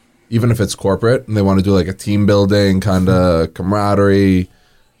even if it's corporate and they want to do like a team building kind of camaraderie,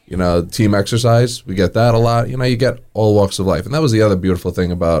 team exercise. We get that a lot. You get all walks of life. And that was the other beautiful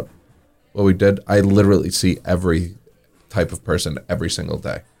thing about what we did. I literally see every type of person every single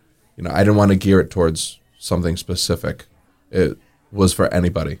day. I didn't want to gear it towards something specific. It was for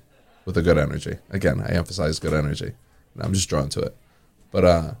anybody with a good energy. Again, I emphasize good energy. And I'm just drawn to it.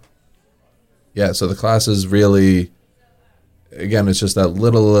 But, so the classes really, again, it's just that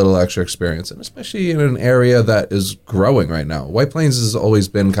little extra experience. And especially in an area that is growing right now. White Plains has always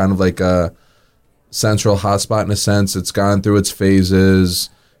been kind of like a central hotspot in a sense. It's gone through its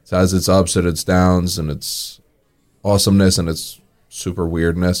phases. It has its ups and its downs and its awesomeness and its super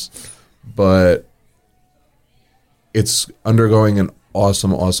weirdness. But it's undergoing an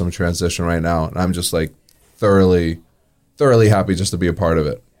awesome transition right now. And I'm just like thoroughly happy just to be a part of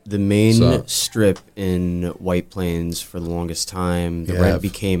it. The main strip in White Plains for the longest time, the rent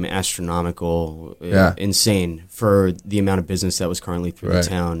became astronomical, insane for the amount of business that was currently through the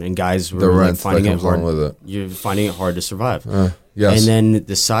town, and guys were finding it hard. You're finding it hard to survive. Yes. And then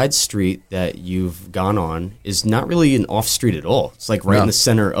the side street that you've gone on is not really an off street at all. It's like right in the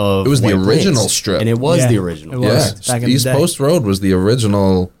center of. It was White the original Plains. strip, and it was the original. It was. Back in the East day. Post Road was the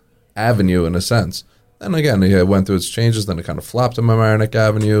original avenue in a sense. Then again, it went through its changes. Then it kind of flopped to Mamaroneck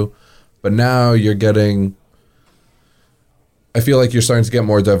Avenue. But now you're getting, I feel like you're starting to get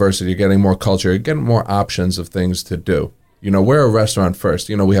more diversity. You're getting more culture. You're getting more options of things to do. We're a restaurant first.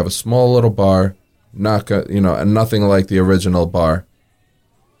 We have a small little bar, and nothing like the original bar.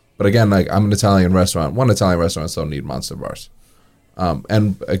 But again, like I'm an Italian restaurant. Italian restaurants don't need monster bars.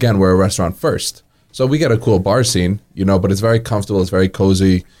 And again, we're a restaurant first. So we get a cool bar scene, but it's very comfortable. It's very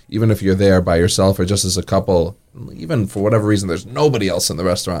cozy. Even if you're there by yourself or just as a couple, even for whatever reason, there's nobody else in the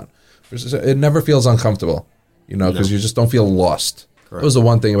restaurant. It never feels uncomfortable, because you just don't feel lost. Correct. That was the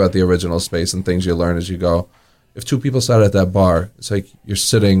one thing about the original space and things you learn as you go. If two people sat at that bar, it's like you're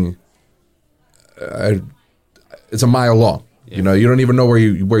sitting, it's a mile long. Yeah. You don't even know where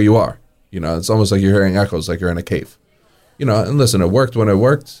you are. It's almost like you're hearing echoes, like you're in a cave. And listen, it worked when it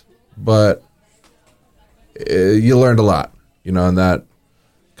worked, but you learned a lot, and that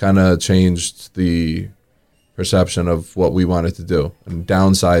kind of changed the perception of what we wanted to do. And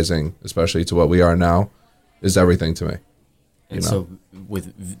downsizing, especially to what we are now, is everything to me. And so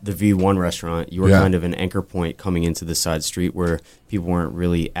with the V1 restaurant, you were kind of an anchor point coming into the side street where people weren't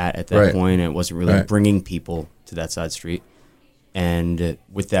really at that point, and it wasn't really bringing people to that side street. And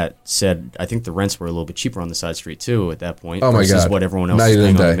with that said, I think the rents were a little bit cheaper on the side street too at that point. Oh my versus God. what everyone else is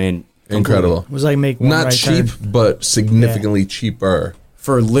paying on the main. Incredible. It was like make one Not right cheap, turn. but significantly cheaper.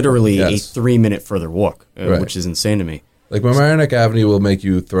 For literally a 3-minute further walk, which is insane to me. Like Mamaroneck Avenue will make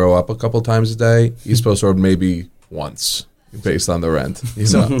you throw up a couple times a day. East Post Road maybe once, based on the rent.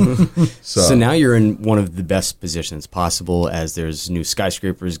 So now you're in one of the best positions possible, as there's new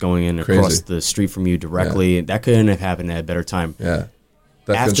skyscrapers going in across the street from you directly. Yeah. That couldn't have happened at a better time. Yeah.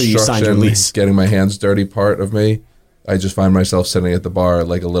 That after you signed your lease. Getting my hands dirty part of me, I just find myself sitting at the bar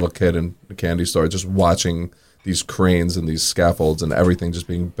like a little kid in a candy store, just watching these cranes and these scaffolds and everything just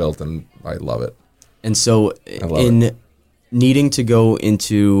being built, and I love it. And so in needing to go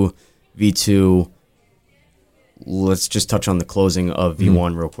into V2, let's just touch on the closing of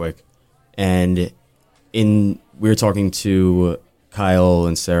V1 real quick. And we were talking to Kyle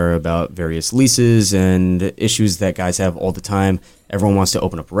and Sarah about various leases and issues that guys have all the time. Everyone wants to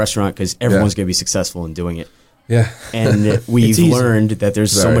open up a restaurant because everyone's going to be successful in doing it. Yeah. And we've easy. learned that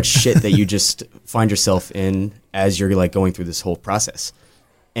there's so Very. much shit that you just find yourself in as you're like going through this whole process.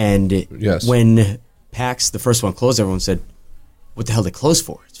 And Yes. when PAX, the first one, closed, everyone said, what the hell they close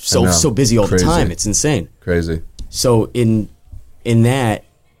for? It's I know. so busy all Crazy. the time. It's insane. Crazy. So in that,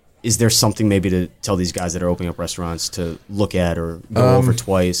 is there something maybe to tell these guys that are opening up restaurants to look at or go over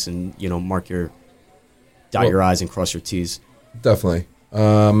twice and, you know, dot your I's and cross your T's? Definitely.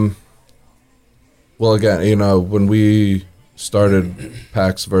 Well, again, you know, when we started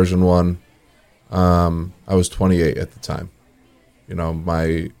PAX version 1, I was 28 at the time. You know,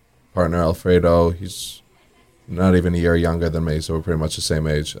 my partner Alfredo, he's not even a year younger than me, so we're pretty much the same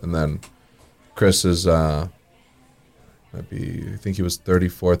age. And then Chris is, I think he was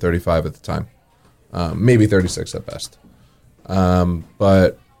 34, 35 at the time. Maybe 36 at best.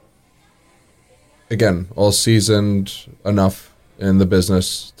 But again, all seasoned enough in the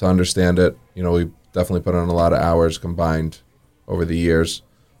business to understand it. You know, we definitely put on a lot of hours combined over the years.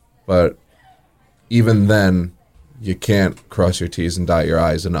 But even then, you can't cross your T's and dot your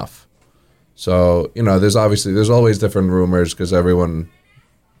I's enough. So, you know, there's always different rumors because everyone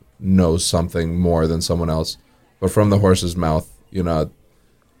knows something more than someone else. But from the horse's mouth, you know,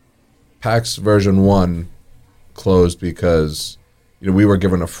 PAX version 1 closed because, you know, we were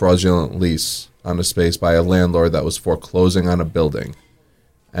given a fraudulent lease on a space by a landlord that was foreclosing on a building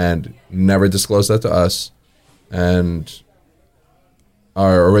and never disclosed that to us. And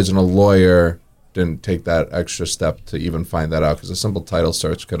our original lawyer didn't take that extra step to even find that out because a simple title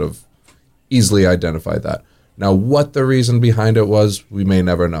search could have easily identified that. Now, what the reason behind it was, we may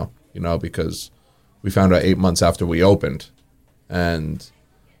never know, you know, because we found out 8 months after we opened and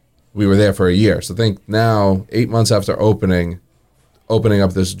we were there for a year. So think now, 8 months after opening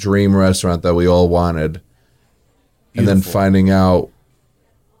up this dream restaurant that we all wanted, and then finding out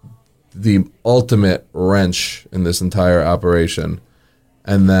the ultimate wrench in this entire operation,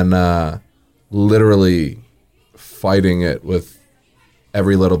 and then literally fighting it with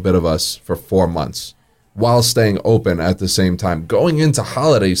every little bit of us for 4 months while staying open at the same time. Going into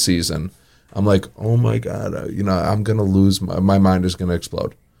holiday season, I'm like, oh my God, you know, I'm going to lose, my mind is going to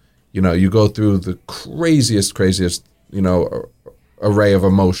explode. You know, you go through the craziest, you know, array of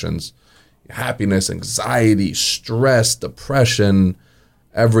emotions: happiness, anxiety, stress, depression,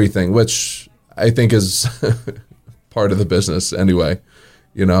 everything, which I think is part of the business anyway,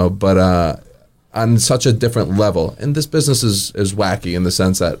 you know, but on such a different level. And this business is wacky in the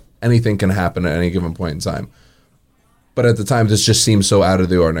sense that anything can happen at any given point in time. But at the time, this just seems so out of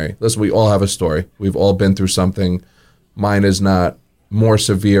the ordinary. Listen, we all have a story. We've all been through something. Mine is not more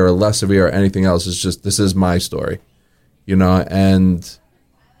severe or less severe or anything else. It's just, this is my story, you know, and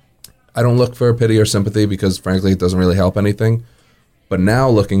I don't look for pity or sympathy because, frankly, it doesn't really help anything. But now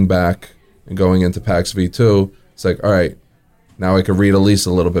looking back and going into PAX V2, it's like, all right, now I can read a lease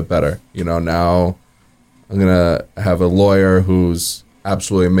a little bit better. You know, now I'm going to have a lawyer who's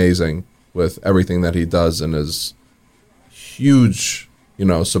absolutely amazing with everything that he does and is huge, you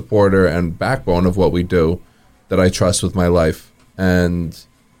know, supporter and backbone of what we do that I trust with my life. And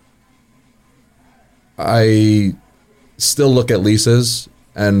I still look at leases,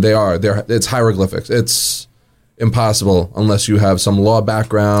 and it's hieroglyphics. It's impossible unless you have some law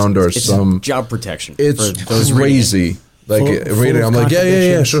background or It's some job protection. It's for those reading it. crazy. Like Full reading, of I'm like, yeah,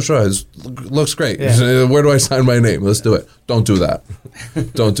 contradictions. sure. It looks great. Yeah. Where do I sign my name? Let's do it. Don't do that.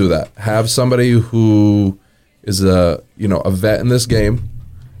 Don't do that. Have somebody who is a vet in this game,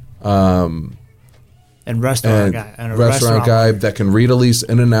 And restaurant and guy. And a restaurant guy that can read a lease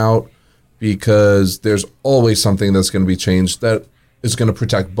in and out, because there's always something that's going to be changed that is going to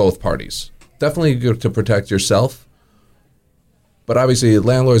protect both parties. Definitely good to protect yourself, but obviously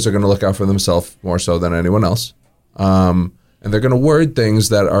landlords are going to look out for themselves more so than anyone else. And they're going to word things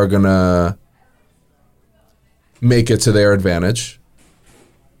that are going to make it to their advantage,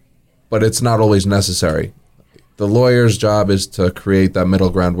 but it's not always necessary. The lawyer's job is to create that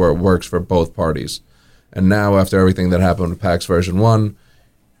middle ground where it works for both parties. And now, after everything that happened with PAX version 1,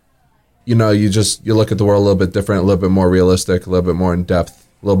 you know, you look at the world a little bit different, a little bit more realistic, a little bit more in depth,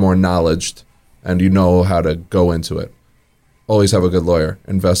 a little more knowledged, and you know how to go into it. Always have a good lawyer.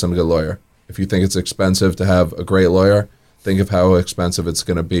 Invest in a good lawyer. If you think it's expensive to have a great lawyer, think of how expensive it's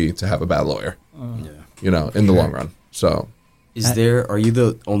going to be to have a bad lawyer. You know, in the long run. So, Are you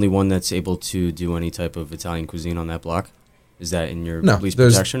the only one that's able to do any type of Italian cuisine on that block? Is that in your No, lease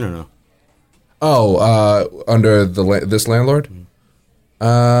there's- protection or no? under this landlord,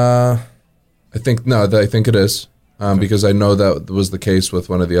 I think it is, because I know that was the case with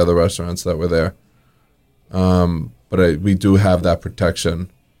one of the other restaurants that were there. But we do have that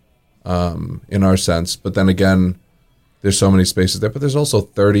protection in our sense. But then again, there's so many spaces there. But there's also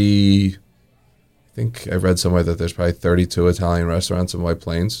 30. I think I read somewhere that there's probably 32 Italian restaurants in White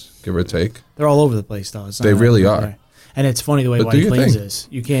Plains, give or take. They're all over the place, though. It's not They really like- are. And it's funny the way But do White your Plains thing. is.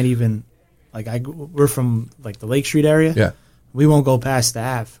 You can't even, like, we're from, like, the Lake Street area. Yeah. We won't go past the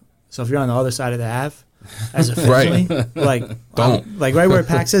Ave. So if you're on the other side of the Ave, as a Right. family, like, Don't. like right where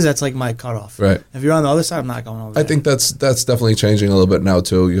PAX is, that's like my cutoff. Right. If you're on the other side, I'm not going over I there. think that's definitely changing a little bit now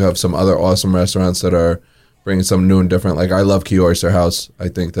too. You have some other awesome restaurants that are bringing something new and different. Like I love Key Oyster House. I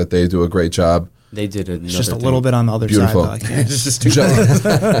think that they do a great job. They did another It's just a thing. little bit on the other Beautiful. side. Though. I can't. It's just too Just,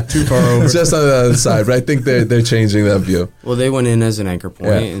 too far over. just on the other side, but I think they're changing that view. Well, they went in as an anchor point,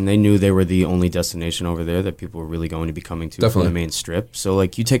 Yeah. and they knew they were the only destination over there that people were really going to be coming to Definitely. from the main strip. So,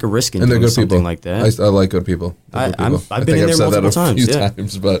 like, you take a risk in And they're doing good something people. like that. I like good people. They're good people. I've I been think in there said that multiple a few times, yeah.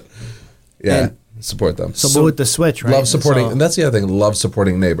 times, but yeah, And- support them. So with the switch, right? Love supporting, So- and that's the other thing. Love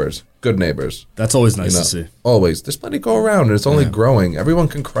supporting neighbors, good neighbors. That's always nice You know, to see. always. There's plenty go around, and it's only Yeah. growing. Everyone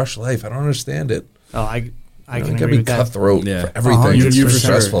can crush life. I don't understand it. Oh, I You can can agree be with that. cutthroat Yeah. for everything. You- It's you for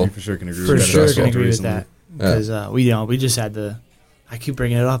stressful. Sure, you for sure can agree For with sure, that. can agree with Recently. that because we just had the. I keep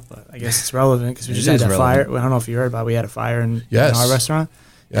bringing it up, but I guess it's relevant because we It just had is that fire. relevant. I don't know if you heard about. We had a fire in Yes. our restaurant.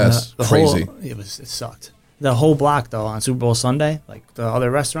 Yes, And, crazy. it sucked. The whole block though on Super Bowl Sunday, like the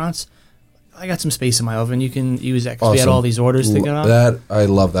other restaurants, I got some space in my oven. You can use that because we had Awesome. all these orders to get out. That I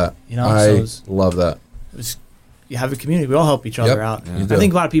love that. You know, I so it's- love that. It was, you have a community. We all help each other Yep, out. you I do.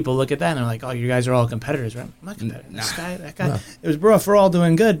 think a lot of people look at that and they're like, "Oh, you guys are all competitors, right?" I'm not competitive. This guy, that guy. No. It was, bro. If we're all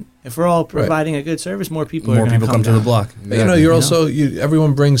doing good, if we're all providing a good service, more people More are going people come to the down. block. But, you know, you're You know? also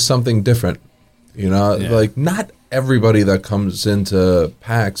everyone brings something different. You know, Yeah. like not everybody that comes into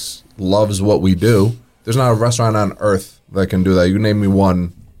PAX loves what we do. There's not a restaurant on earth that can do that. You name me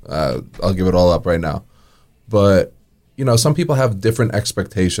one, I'll give it all up right now. But you know, some people have different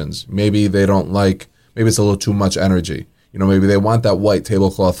expectations. Maybe they don't like. Maybe it's a little too much energy. You know, maybe they want that white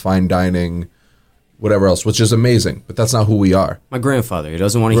tablecloth, fine dining, whatever else, which is amazing. But that's not who we are. My grandfather, he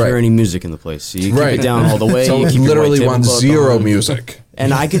doesn't want to Right. hear any music in the place. So you keep Right. it down all the way. So you keep your literally white wants tablecloth zero on. music.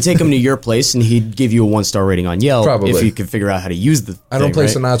 And I could take him to your place, and he'd give you a 1-star rating on Yelp Probably. if you could figure out how to use the. I don't thing, play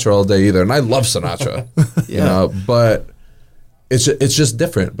right? Sinatra all day either, and I love Sinatra. You know, but it's just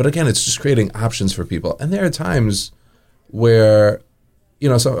different. But again, it's just creating options for people. And there are times where, you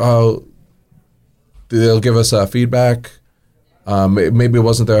know, so they'll give us feedback. Maybe it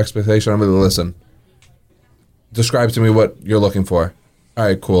wasn't their expectation. I'm going to listen. Describe to me what you're looking for. All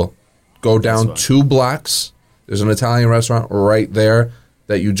right, cool. Go down fine. 2 blocks. There's an Italian restaurant right there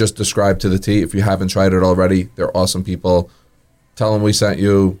that you just described to the T. If you haven't tried it already, they're awesome people. Tell them we sent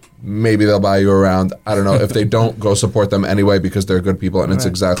you. Maybe they'll buy you around. I don't know. If they don't, go support them anyway because they're good people and it's Right.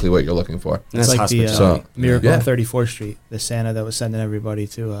 exactly what you're looking for. And It's that's like the hospitality. Miracle Yeah. on 34th Street, the Santa that was sending everybody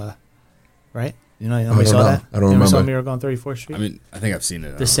to, right? You know, I nobody don't saw know. that. I don't You never saw remember. Miracle on 34th Street. I mean, I think I've seen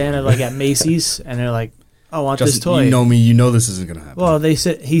it. The Santa like at Macy's, and they're like, "I want this Just toy." you know me, you know this isn't gonna happen. Well, he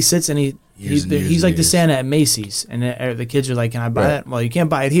sits and Years and years he's and like the years. Santa at Macy's, and the kids are like, "Can I buy Right. that?" Well, you can't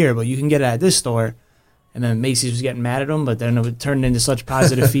buy it here, but you can get it at this store. And then Macy's was getting mad at him, but then it turned into such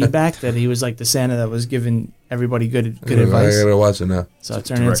positive feedback that he was like the Santa that was giving everybody good advice. I gotta watch it now. So it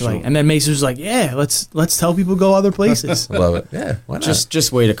turned into like, directional. and then Macy's was like, "Yeah, let's tell people go other places." I love it. Yeah, why not?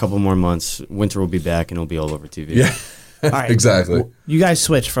 Just wait a couple more months. Winter will be back, and it'll be all over TV. yeah, All right, exactly. You guys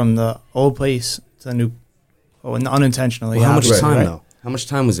switched from the old place to the new, and unintentionally. Well, how much obviously, time right? though? How much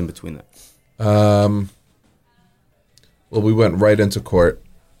time was in between that? Well, we went right into court.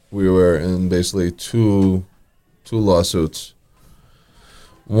 We were in basically two lawsuits.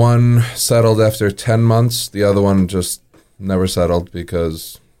 One settled after 10 months. The other one just never settled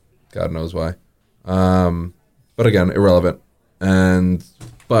because God knows why. But again, irrelevant.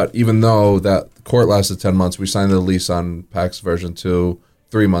 But even though that court lasted 10 months, we signed the lease on PAX version 2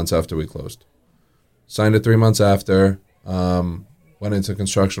 3 months after we closed. Signed it 3 months after. Went into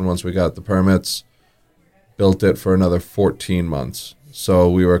construction once we got the permits. Built it for another 14 months. So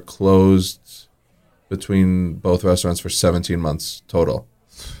we were closed between both restaurants for 17 months total.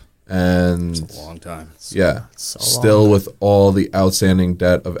 And It's a long time. yeah, so still long. with all the outstanding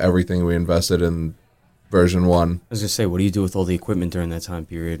debt of everything we invested in version 1. I was gonna say, what do you do with all the equipment during that time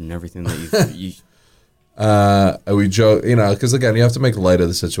period and everything that you We joke, you know, because again, you have to make light of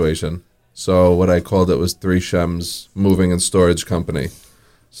the situation. So what I called it was 3 Shems Moving and Storage Company.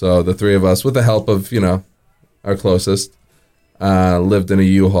 So the 3 of us, with the help of, you know, our closest, lived in a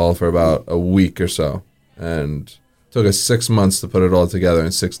U-Haul for about a week or so. And took us 6 months to put it all together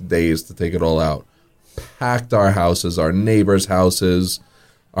and 6 days to take it all out. Packed our houses, our neighbors' houses,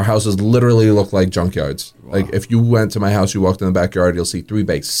 Our houses literally look like junkyards. Wow. Like if you went to my house, you walked in the backyard, you'll see 3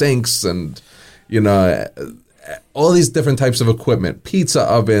 bay sinks and, you know, all these different types of equipment, pizza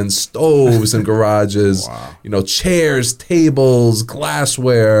ovens, stoves and garages, Wow. you know, chairs, tables,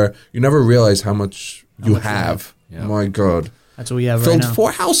 glassware. You never realize how much you have. Yeah. My God. That's what we have right Filled now.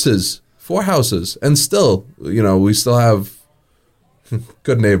 4 houses. And still, you know, we still have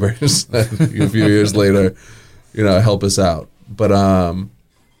good neighbors that a few years later, you know, help us out. But,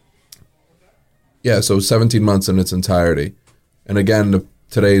 yeah, so 17 months in its entirety. And again,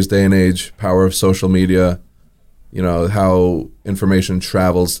 today's day and age, power of social media, you know, how information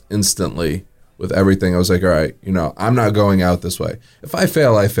travels instantly with everything. I was like, all right, you know, I'm not going out this way. If I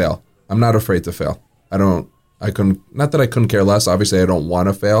fail, I fail. I'm not afraid to fail. Not that I couldn't care less. Obviously, I don't want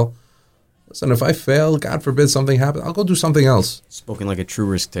to fail. Listen, if I fail, God forbid something happens, I'll go do something else. Spoken like a true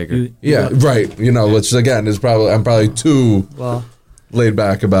risk taker. Yeah, right. You know, which again is I'm probably too Well, laid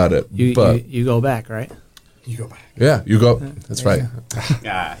back about it. But you go back, right? You go back. yeah, you go. That's right.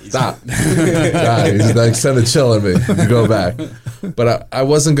 He's Stop. He's like sending chill at me. You go back. But I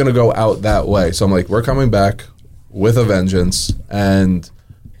wasn't going to go out that way. So I'm like, we're coming back with a vengeance. And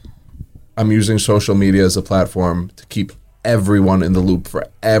I'm using social media as a platform to keep everyone in the loop for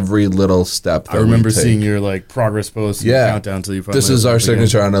every little step that I remember we take. seeing your like progress posts and countdown till you finally This is our open again.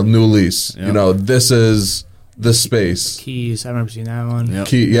 signature on a new lease. Yep. You know, this is the space. Keys. I remember seeing that one.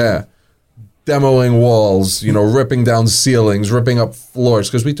 Yep. Demoing walls, you know, ripping down ceilings, ripping up floors,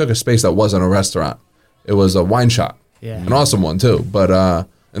 because we took a space that wasn't a restaurant. It was a wine shop. Yeah. An awesome one, too. But,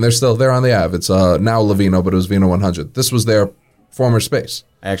 and they're still there on the Ave. It's now Lavino, but it was Vino 100. This was their former space.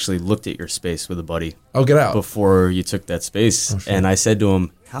 I actually looked at your space with a buddy Oh, get out. before you took that space, and I said to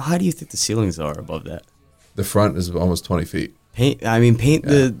him, how high do you think the ceilings are above that? The front is almost 20 feet. Paint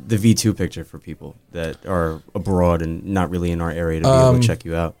the V2 picture for people that are abroad and not really in our area to be able to check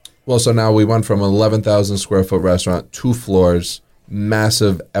you out. Well, so now we went from an 11,000 square foot restaurant, 2 floors,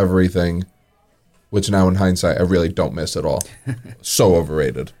 massive everything, which now in hindsight, I really don't miss at all. So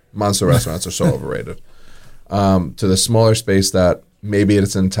overrated. Monster restaurants are so overrated. To the smaller space that maybe in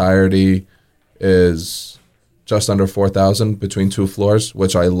its entirety is just under 4,000 between 2 floors,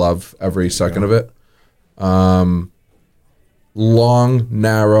 which I love every second of it. Long,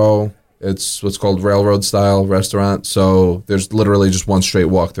 narrow. It's what's called railroad style restaurant. So there's literally just one straight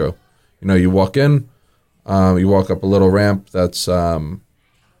walk through. You know, you walk in, you walk up a little ramp that's blocked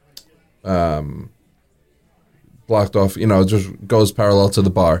off. You know, it just goes parallel to the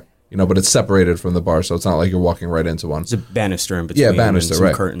bar. You know, but it's separated from the bar, so it's not like you're walking right into one. There's a banister in between. Yeah, banister, and some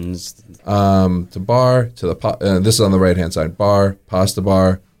right. curtains. To bar, to the this is on the right hand side. Bar, pasta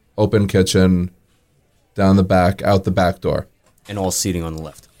bar, open kitchen, down the back, out the back door. And all seating on the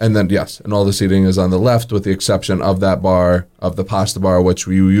left. And then, yes, and all the seating is on the left with the exception of that bar, of the pasta bar, which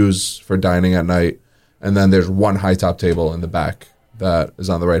we use for dining at night. And then there's one high top table in the back that is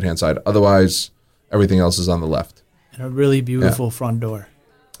on the right-hand side. Otherwise, everything else is on the left. And a really beautiful front door.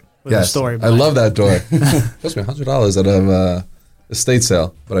 With a Yes, story I behind love it. that door. It cost me $100 at a estate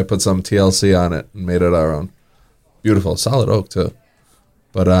sale, but I put some TLC on it and made it our own. Beautiful. Solid oak, too.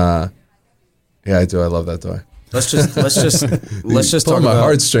 But, yeah, I do. I love that door. Let's just talk Pulling my about.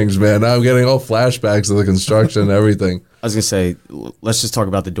 heartstrings, man. Now I'm getting all flashbacks of the construction and everything. I was gonna say, let's just talk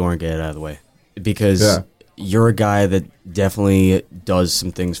about the door and get it out of the way, because Yeah. you're a guy that definitely does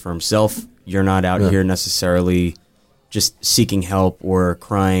some things for himself. You're not out here necessarily just seeking help or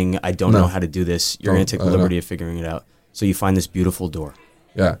crying, I don't know how to do this. You're going to take the liberty of figuring it out. So you find this beautiful door.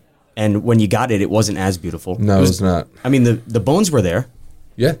 Yeah. And when you got it, it wasn't as beautiful. No, it was not. I mean, the bones were there.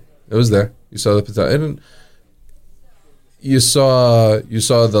 Yeah, it was there. You saw the potential. And you saw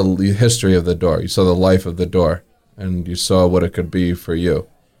the history of the door. You saw the life of the door, and you saw what it could be for you.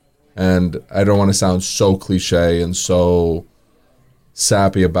 And I don't want to sound so cliche and so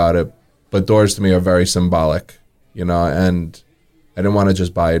sappy about it, but doors to me are very symbolic, you know. And I didn't want to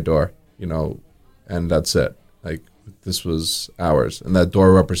just buy a door, you know, and that's it. Like, this was ours, and that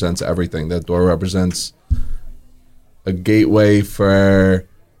door represents everything. That door represents a gateway for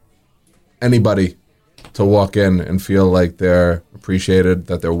anybody to walk in and feel like they're appreciated,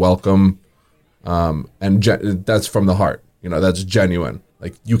 that they're welcome, and that's from the heart. You know, that's genuine.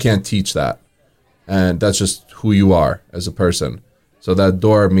 Like, you can't teach that, and that's just who you are as a person. So that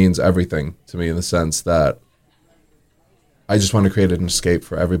door means everything to me, in the sense that I just want to create an escape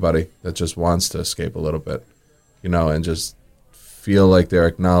for everybody that just wants to escape a little bit, you know, and just feel like they're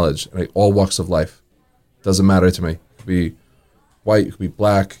acknowledged. Like, all walks of life. Doesn't matter to me. It could be white, it could be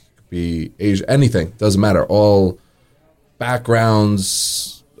black, it could be Asian, anything. Doesn't matter. All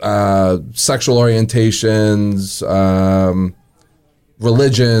backgrounds, sexual orientations,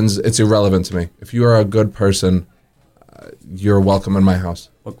 religions, it's irrelevant to me. If you are a good person, you're welcome in my house.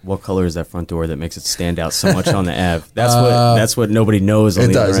 What color is that front door that makes it stand out so much on the Ave? That's what nobody knows. On it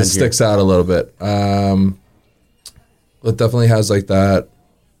the does. It sticks out a little bit. It definitely has like that.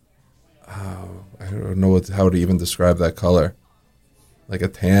 I don't know how to even describe that color. Like a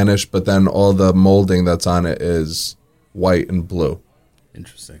tannish, but then all the molding that's on it is white and blue.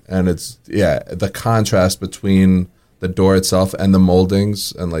 Interesting. And it's the contrast between the door itself and the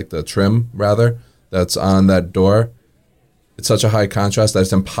moldings and like the trim rather that's on that door. It's such a high contrast that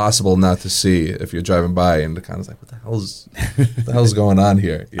it's impossible not to see if you're driving by and kind of like, what the hell's going on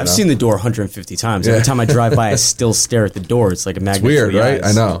here? I've seen the door 150 times. Every time I drive by, I still stare at the door. It's like a magnet. It's weird, right?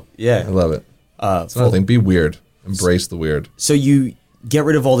 Eyes. I know. Yeah. I love it. It's another thing. Be weird. Embrace the weird. So you get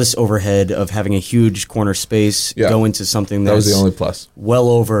rid of all this overhead of having a huge corner space, go into something that's that was the only plus. Well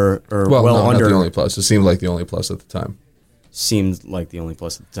over or well under. Not the only plus. It seemed like the only plus at the time. Seemed like the only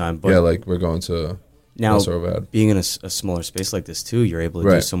plus at the time. But yeah, like we're going to now being in a smaller space like this too, you're able to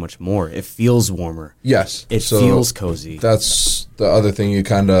do so much more. It feels warmer. Yes. It feels cozy. That's the other thing you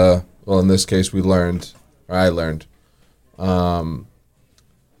kind of, well, in this case we learned, or I learned,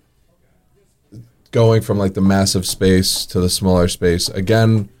 going from like the massive space to the smaller space.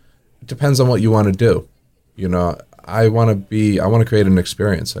 Again, it depends on what you want to do. You know, I want to create an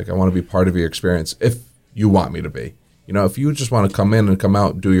experience. Like I want to be part of your experience if you want me to be. You know, if you just want to come in and come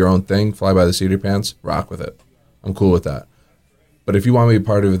out, do your own thing, fly by the seat of your pants, rock with it. I'm cool with that. But if you want me to be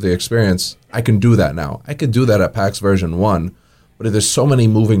part of the experience, I can do that now. I could do that at PAX version 1, but there's so many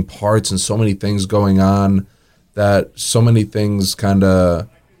moving parts and so many things going on that so many things kind of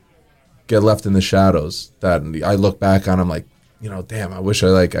get left in the shadows that I look back on. I'm like, you know, damn, I wish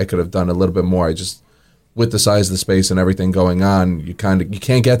I could have done a little bit more. I just, with the size of the space and everything going on, you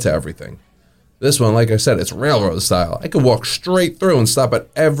can't get to everything. This one, like I said, it's railroad style. I could walk straight through and stop at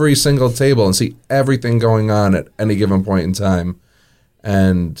every single table and see everything going on at any given point in time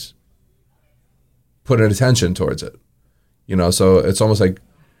and put an attention towards it. You know, so it's almost like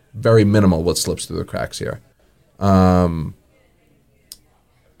very minimal what slips through the cracks here. And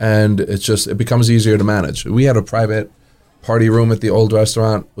it becomes easier to manage. We had a private party room at the old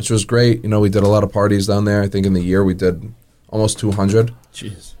restaurant, which was great. You know, we did a lot of parties down there. I think in the year we did almost 200.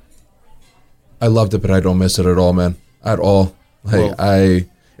 Jeez. I loved it, but I don't miss it at all, man. At all. Like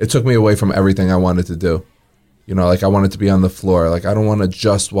it took me away from everything I wanted to do. You know, like I wanted to be on the floor. Like I don't want to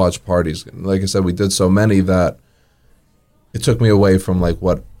just watch parties. Like I said, we did so many that it took me away from like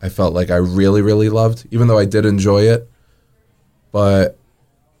what I felt like I really, really loved, even though I did enjoy it. But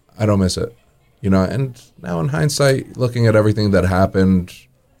I don't miss it. You know, and now in hindsight, looking at everything that happened,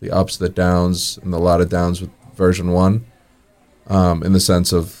 the ups, the downs, and a lot of downs with version 1, in the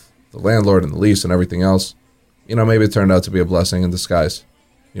sense of the landlord and the lease and everything else, you know, maybe it turned out to be a blessing in disguise,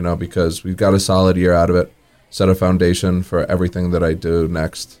 you know, because we've got a solid year out of it, set a foundation for everything that I do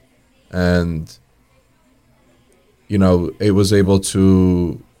next. And, you know, it was able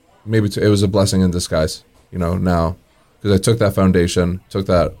to, it was a blessing in disguise, you know, now, because I took that foundation, took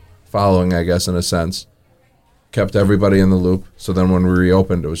that following, I guess, in a sense, kept everybody in the loop. So then when we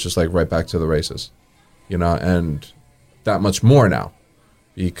reopened, it was just like right back to the races, you know, and that much more now.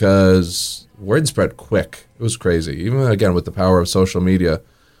 Because word spread quick. It was crazy. Even, again, with the power of social media,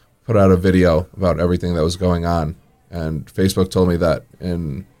 put out a video about everything that was going on. And Facebook told me that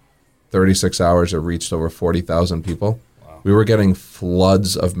in 36 hours, it reached over 40,000 people. Wow. We were getting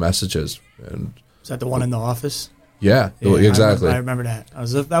floods of messages. And is that the one in the office? Yeah, exactly. I remember that.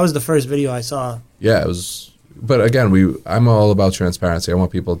 That was the first video I saw. Yeah, it was. But again, I'm all about transparency. I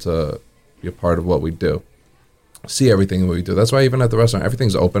want people to be a part of what we do. See everything we do. That's why even at the restaurant,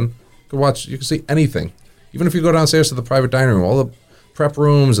 everything's open. You can watch, you can see anything. Even if you go downstairs to the private dining room, all the prep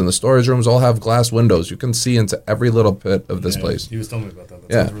rooms and the storage rooms all have glass windows. You can see into every little bit of this place. He was telling me about that.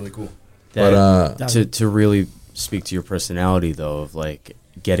 That sounds really cool. To really speak to your personality, though, of like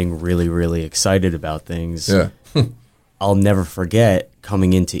getting really, really excited about things. Yeah. I'll never forget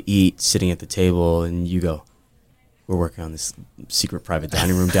coming in to eat, sitting at the table, and you go, we're working on this secret private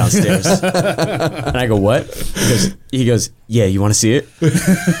dining room downstairs. And I go, what? He goes, yeah, you want to see it?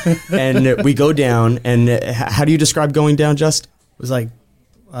 And we go down, and how do you describe going down, Just? It was like,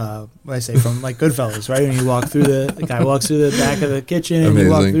 what I say, from like Goodfellas, right? And you walk through the guy walks through the back of the kitchen, and you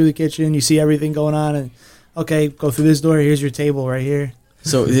walk through the kitchen, you see everything going on, and okay, go through this door, here's your table right here.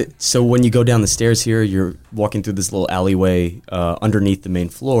 So when you go down the stairs here, you're walking through this little alleyway underneath the main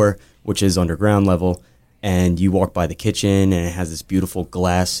floor, which is underground level. And you walk by the kitchen, and it has this beautiful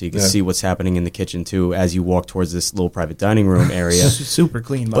glass, so you can see what's happening in the kitchen, too, as you walk towards this little private dining room area. Super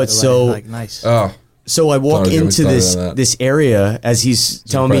clean, by the way. Like, nice. Oh, So I walk Sorry, into get me this started on that. this area as he's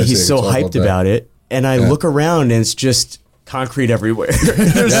telling me probably he's so take a talk all hyped day. about it, and I look around and it's just concrete everywhere.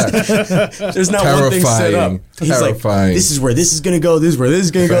 There's not one thing set up. Terrifying. He's like, Terrifying. this is where this is going to go. This is where this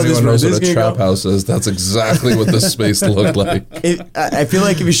is going to If go. This is anyone where knows this is what a going to trap go. house is, that's exactly what this space looked like. I feel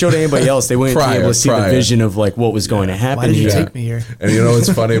like if you showed anybody else, they wouldn't be able to see the Prior. vision of like what was going to happen Why did you here. take me here? And you know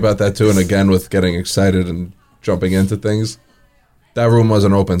what's funny about that too? And again, with getting excited and jumping into things, that room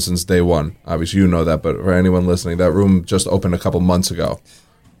wasn't open since day one. Obviously, you know that, but for anyone listening, that room just opened a couple months ago,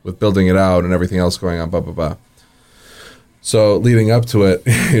 with building it out and everything else going on. Blah blah blah. So leading up to it,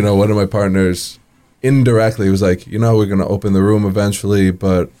 you know, one of my partners indirectly was like, you know, we're going to open the room eventually,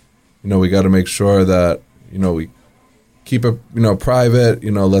 but you know, we got to make sure that, you know, we keep it, you know, private. You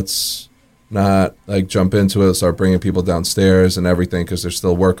know, let's not like jump into it, start bringing people downstairs and everything, because there's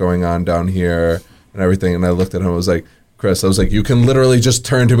still work going on down here and everything. And I looked at him, I was like, Chris, I was like, you can literally just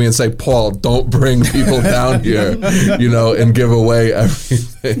turn to me and say, Paul, don't bring people down here, you know, and give away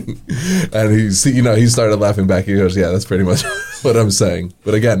everything. And he started laughing back. He goes, yeah, that's pretty much what I'm saying.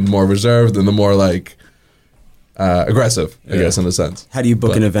 But again, more reserved and the more like aggressive, I guess, in a sense. How do you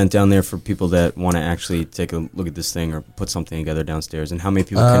book an event down there for people that want to actually take a look at this thing or put something together downstairs? And how many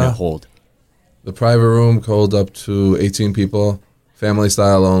people can it hold? The private room could hold up to 18 people, family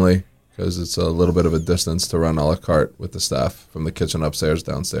style only, because it's a little bit of a distance to run a la carte with the staff from the kitchen upstairs,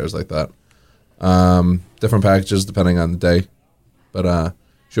 downstairs, like that. Different packages depending on the day. But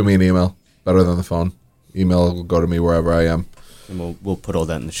shoot me an email, better than the phone. Email will go to me wherever I am. And we'll put all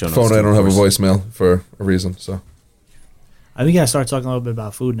that in the show notes. Phone, too, I don't of have a course. voicemail for a reason, so I think I start talking a little bit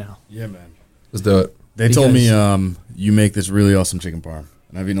about food now. Yeah, man. let's do it. They told me Because- you make this really awesome chicken parm.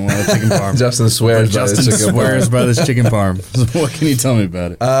 And I've eaten a lot of chicken parm. Justin swears by Justin the chicken swears parm. by this chicken parm. So what can you tell me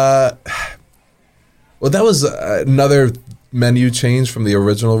about it? Well, that was another menu change from the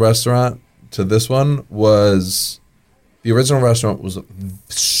original restaurant to this one. Was the original restaurant was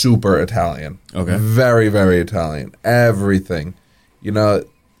super Italian. Okay. Very, very Italian. Everything. You know,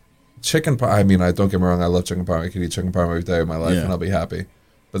 chicken parm. I mean, don't get me wrong. I love chicken parm. I could eat chicken parm every day of my life, Yeah. and I'll be happy.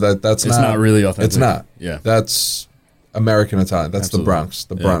 But that's It's not really authentic. It's not. Yeah. That's American Italian. That's Absolutely. the Bronx.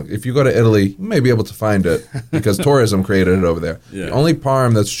 The Yeah. Bronx. If you go to Italy, you may be able to find it because tourism created it over there. Yeah. The only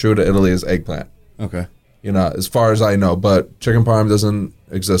parm that's true to Italy is eggplant. Okay. You know, as far as I know, but chicken parm doesn't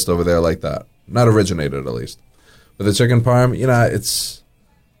exist over there like that. Not originated, at least. But the chicken parm, you know, it's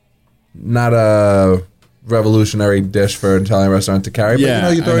not a revolutionary dish for an Italian restaurant to carry. But, Yeah, you know,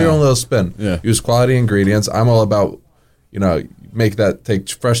 you throw I your know. own little spin. Yeah. Use quality ingredients. I'm all about, you know, take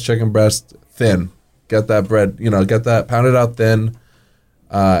fresh chicken breast thin. Get that bread, you know, pound it out thin.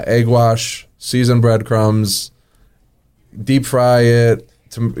 Egg wash, seasoned breadcrumbs, deep fry it.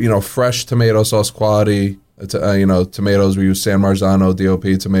 Fresh tomato sauce quality. Tomatoes. We use San Marzano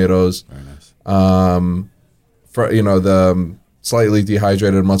DOP tomatoes. Very nice. The slightly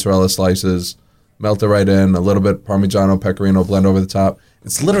dehydrated mozzarella slices. Melt it right in. A little bit Parmigiano Pecorino blend over the top.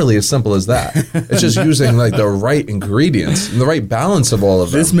 It's literally as simple as that. It's just using like the right ingredients and the right balance of all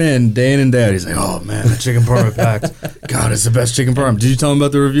of them. This man, day in and day out, he's like, oh, man, the chicken parm I packed. God, it's the best chicken parm. Did you tell him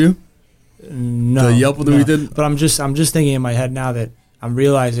about the review? No, The Yelp that we did? But I'm just thinking in my head now that I'm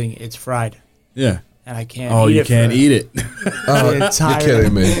realizing it's fried Yeah. and I can't. Oh, eat you it can't for eat it. Oh, the entire. you're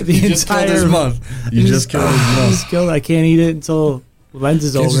kidding me. The You just killed entire his month. You just killed his month. Just killed. I can't eat it until Lent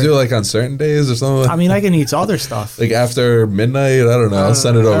is Can't over. you do it like on certain days or something? I mean, I can eat other stuff. Like after midnight? I don't know. I'll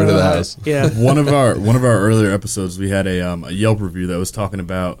send it over to the house. Yeah. One of our earlier episodes, we had a Yelp review that was talking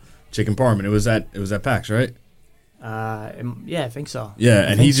about chicken parm, and it was at PAX, right? Yeah, I think so. Yeah,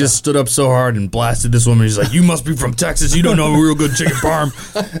 and he just stood up so hard and blasted this woman. He's like, "You must be from Texas. You don't know real good chicken parm.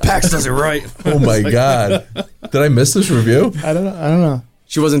 PAX does it right." Oh my God. Did I miss this review? I don't know.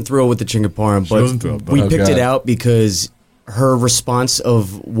 She wasn't thrilled with the chicken parm, but wasn't thrilled, but- we Oh, picked God. it out because her response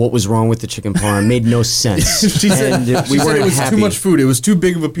of what was wrong with the chicken parm made no sense. She said, and she we said weren't it was happy. too much food. It was too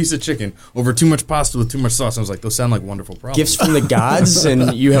big of a piece of chicken over too much pasta with too much sauce. I was like, those sound like wonderful problems. Gifts from the gods,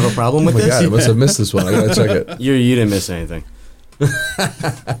 and you have a problem with Oh my God, I this? must have missed this one. I gotta check it. You didn't miss anything.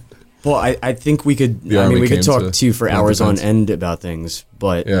 Well, I think we could. The I mean, army we could came talk to to you for make hours on defense. end about things,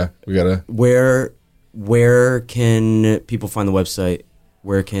 but Yeah, we gotta. where can people find the website?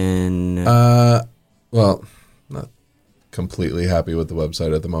 Where can Well, not completely happy with the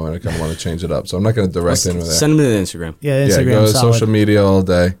website at the moment. I kind of want to change it up, so I'm not going to direct anyone there. send them to the Instagram? Yeah, Yeah, Instagram. go to solid. social media all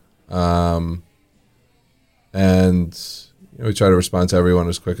day, and we try to respond to everyone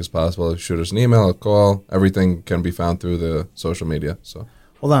as quick as possible. Shoot us an email, a call. Everything can be found through the social media. So,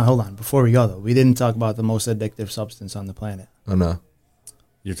 Hold on. Before we go though, we didn't talk about the most addictive substance on the planet. oh no,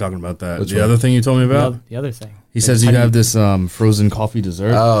 You're talking about that. Which the one? other thing you told me about? The other thing. He says you have this frozen coffee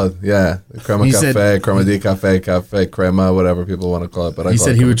dessert. Oh, yeah. Crema He cafe, said- crema di cafe, crema, whatever people want to call it. But I He call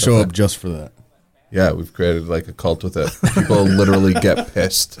said it he crema would show cafe. up just for that. Yeah, we've created like a cult with it. People literally get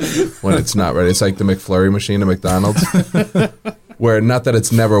pissed when it's not ready. It's like the McFlurry machine at McDonald's, where not that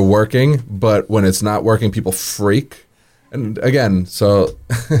it's never working, but when it's not working, people freak. And again, so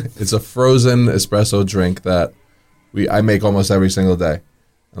it's a frozen espresso drink that I make almost every single day.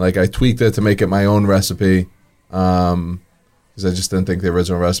 Like I tweaked it to make it my own recipe because I just didn't think the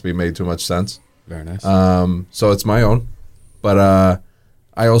original recipe made too much sense. Very nice. So it's my own, but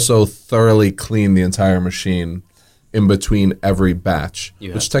I also thoroughly clean the entire machine in between every batch,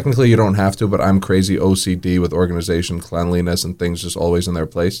 which technically you don't have to, but I'm crazy OCD with organization, cleanliness, and things just always in their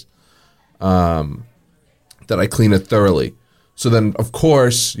place, that I clean it thoroughly. So then, of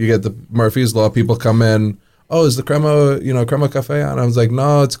course, you get the Murphy's Law. People come in, oh, is the crema cafe on? I was like,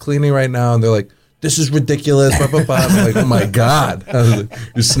 no, it's cleaning right now. And they're like, this is ridiculous. Blah, blah, blah. I'm like, oh my God. I was like,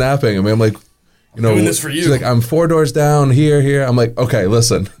 you're snapping. I mean, I'm like, doing this for you. She's like, I'm 4 doors down, here. I'm like, okay,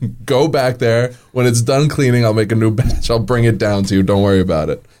 listen, go back there. When it's done cleaning, I'll make a new batch. I'll bring it down to you. Don't worry about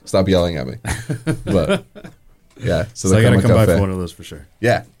it. Stop yelling at me. But yeah, so I got to come by for one of those for sure.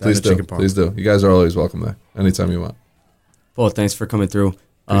 Yeah, please do. Please do. You guys are always welcome there. Anytime you want. Well, thanks for coming through.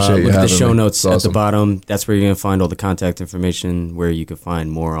 Appreciate you look at the having show me. notes It's at awesome. the bottom. That's where you're going to find all the contact information, where you can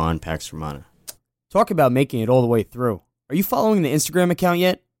find more on Pax Romana. Talk about making it all the way through. Are you following the Instagram account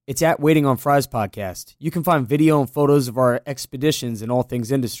yet? It's at Waiting on Fries Podcast. You can find video and photos of our expeditions and all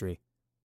things industry.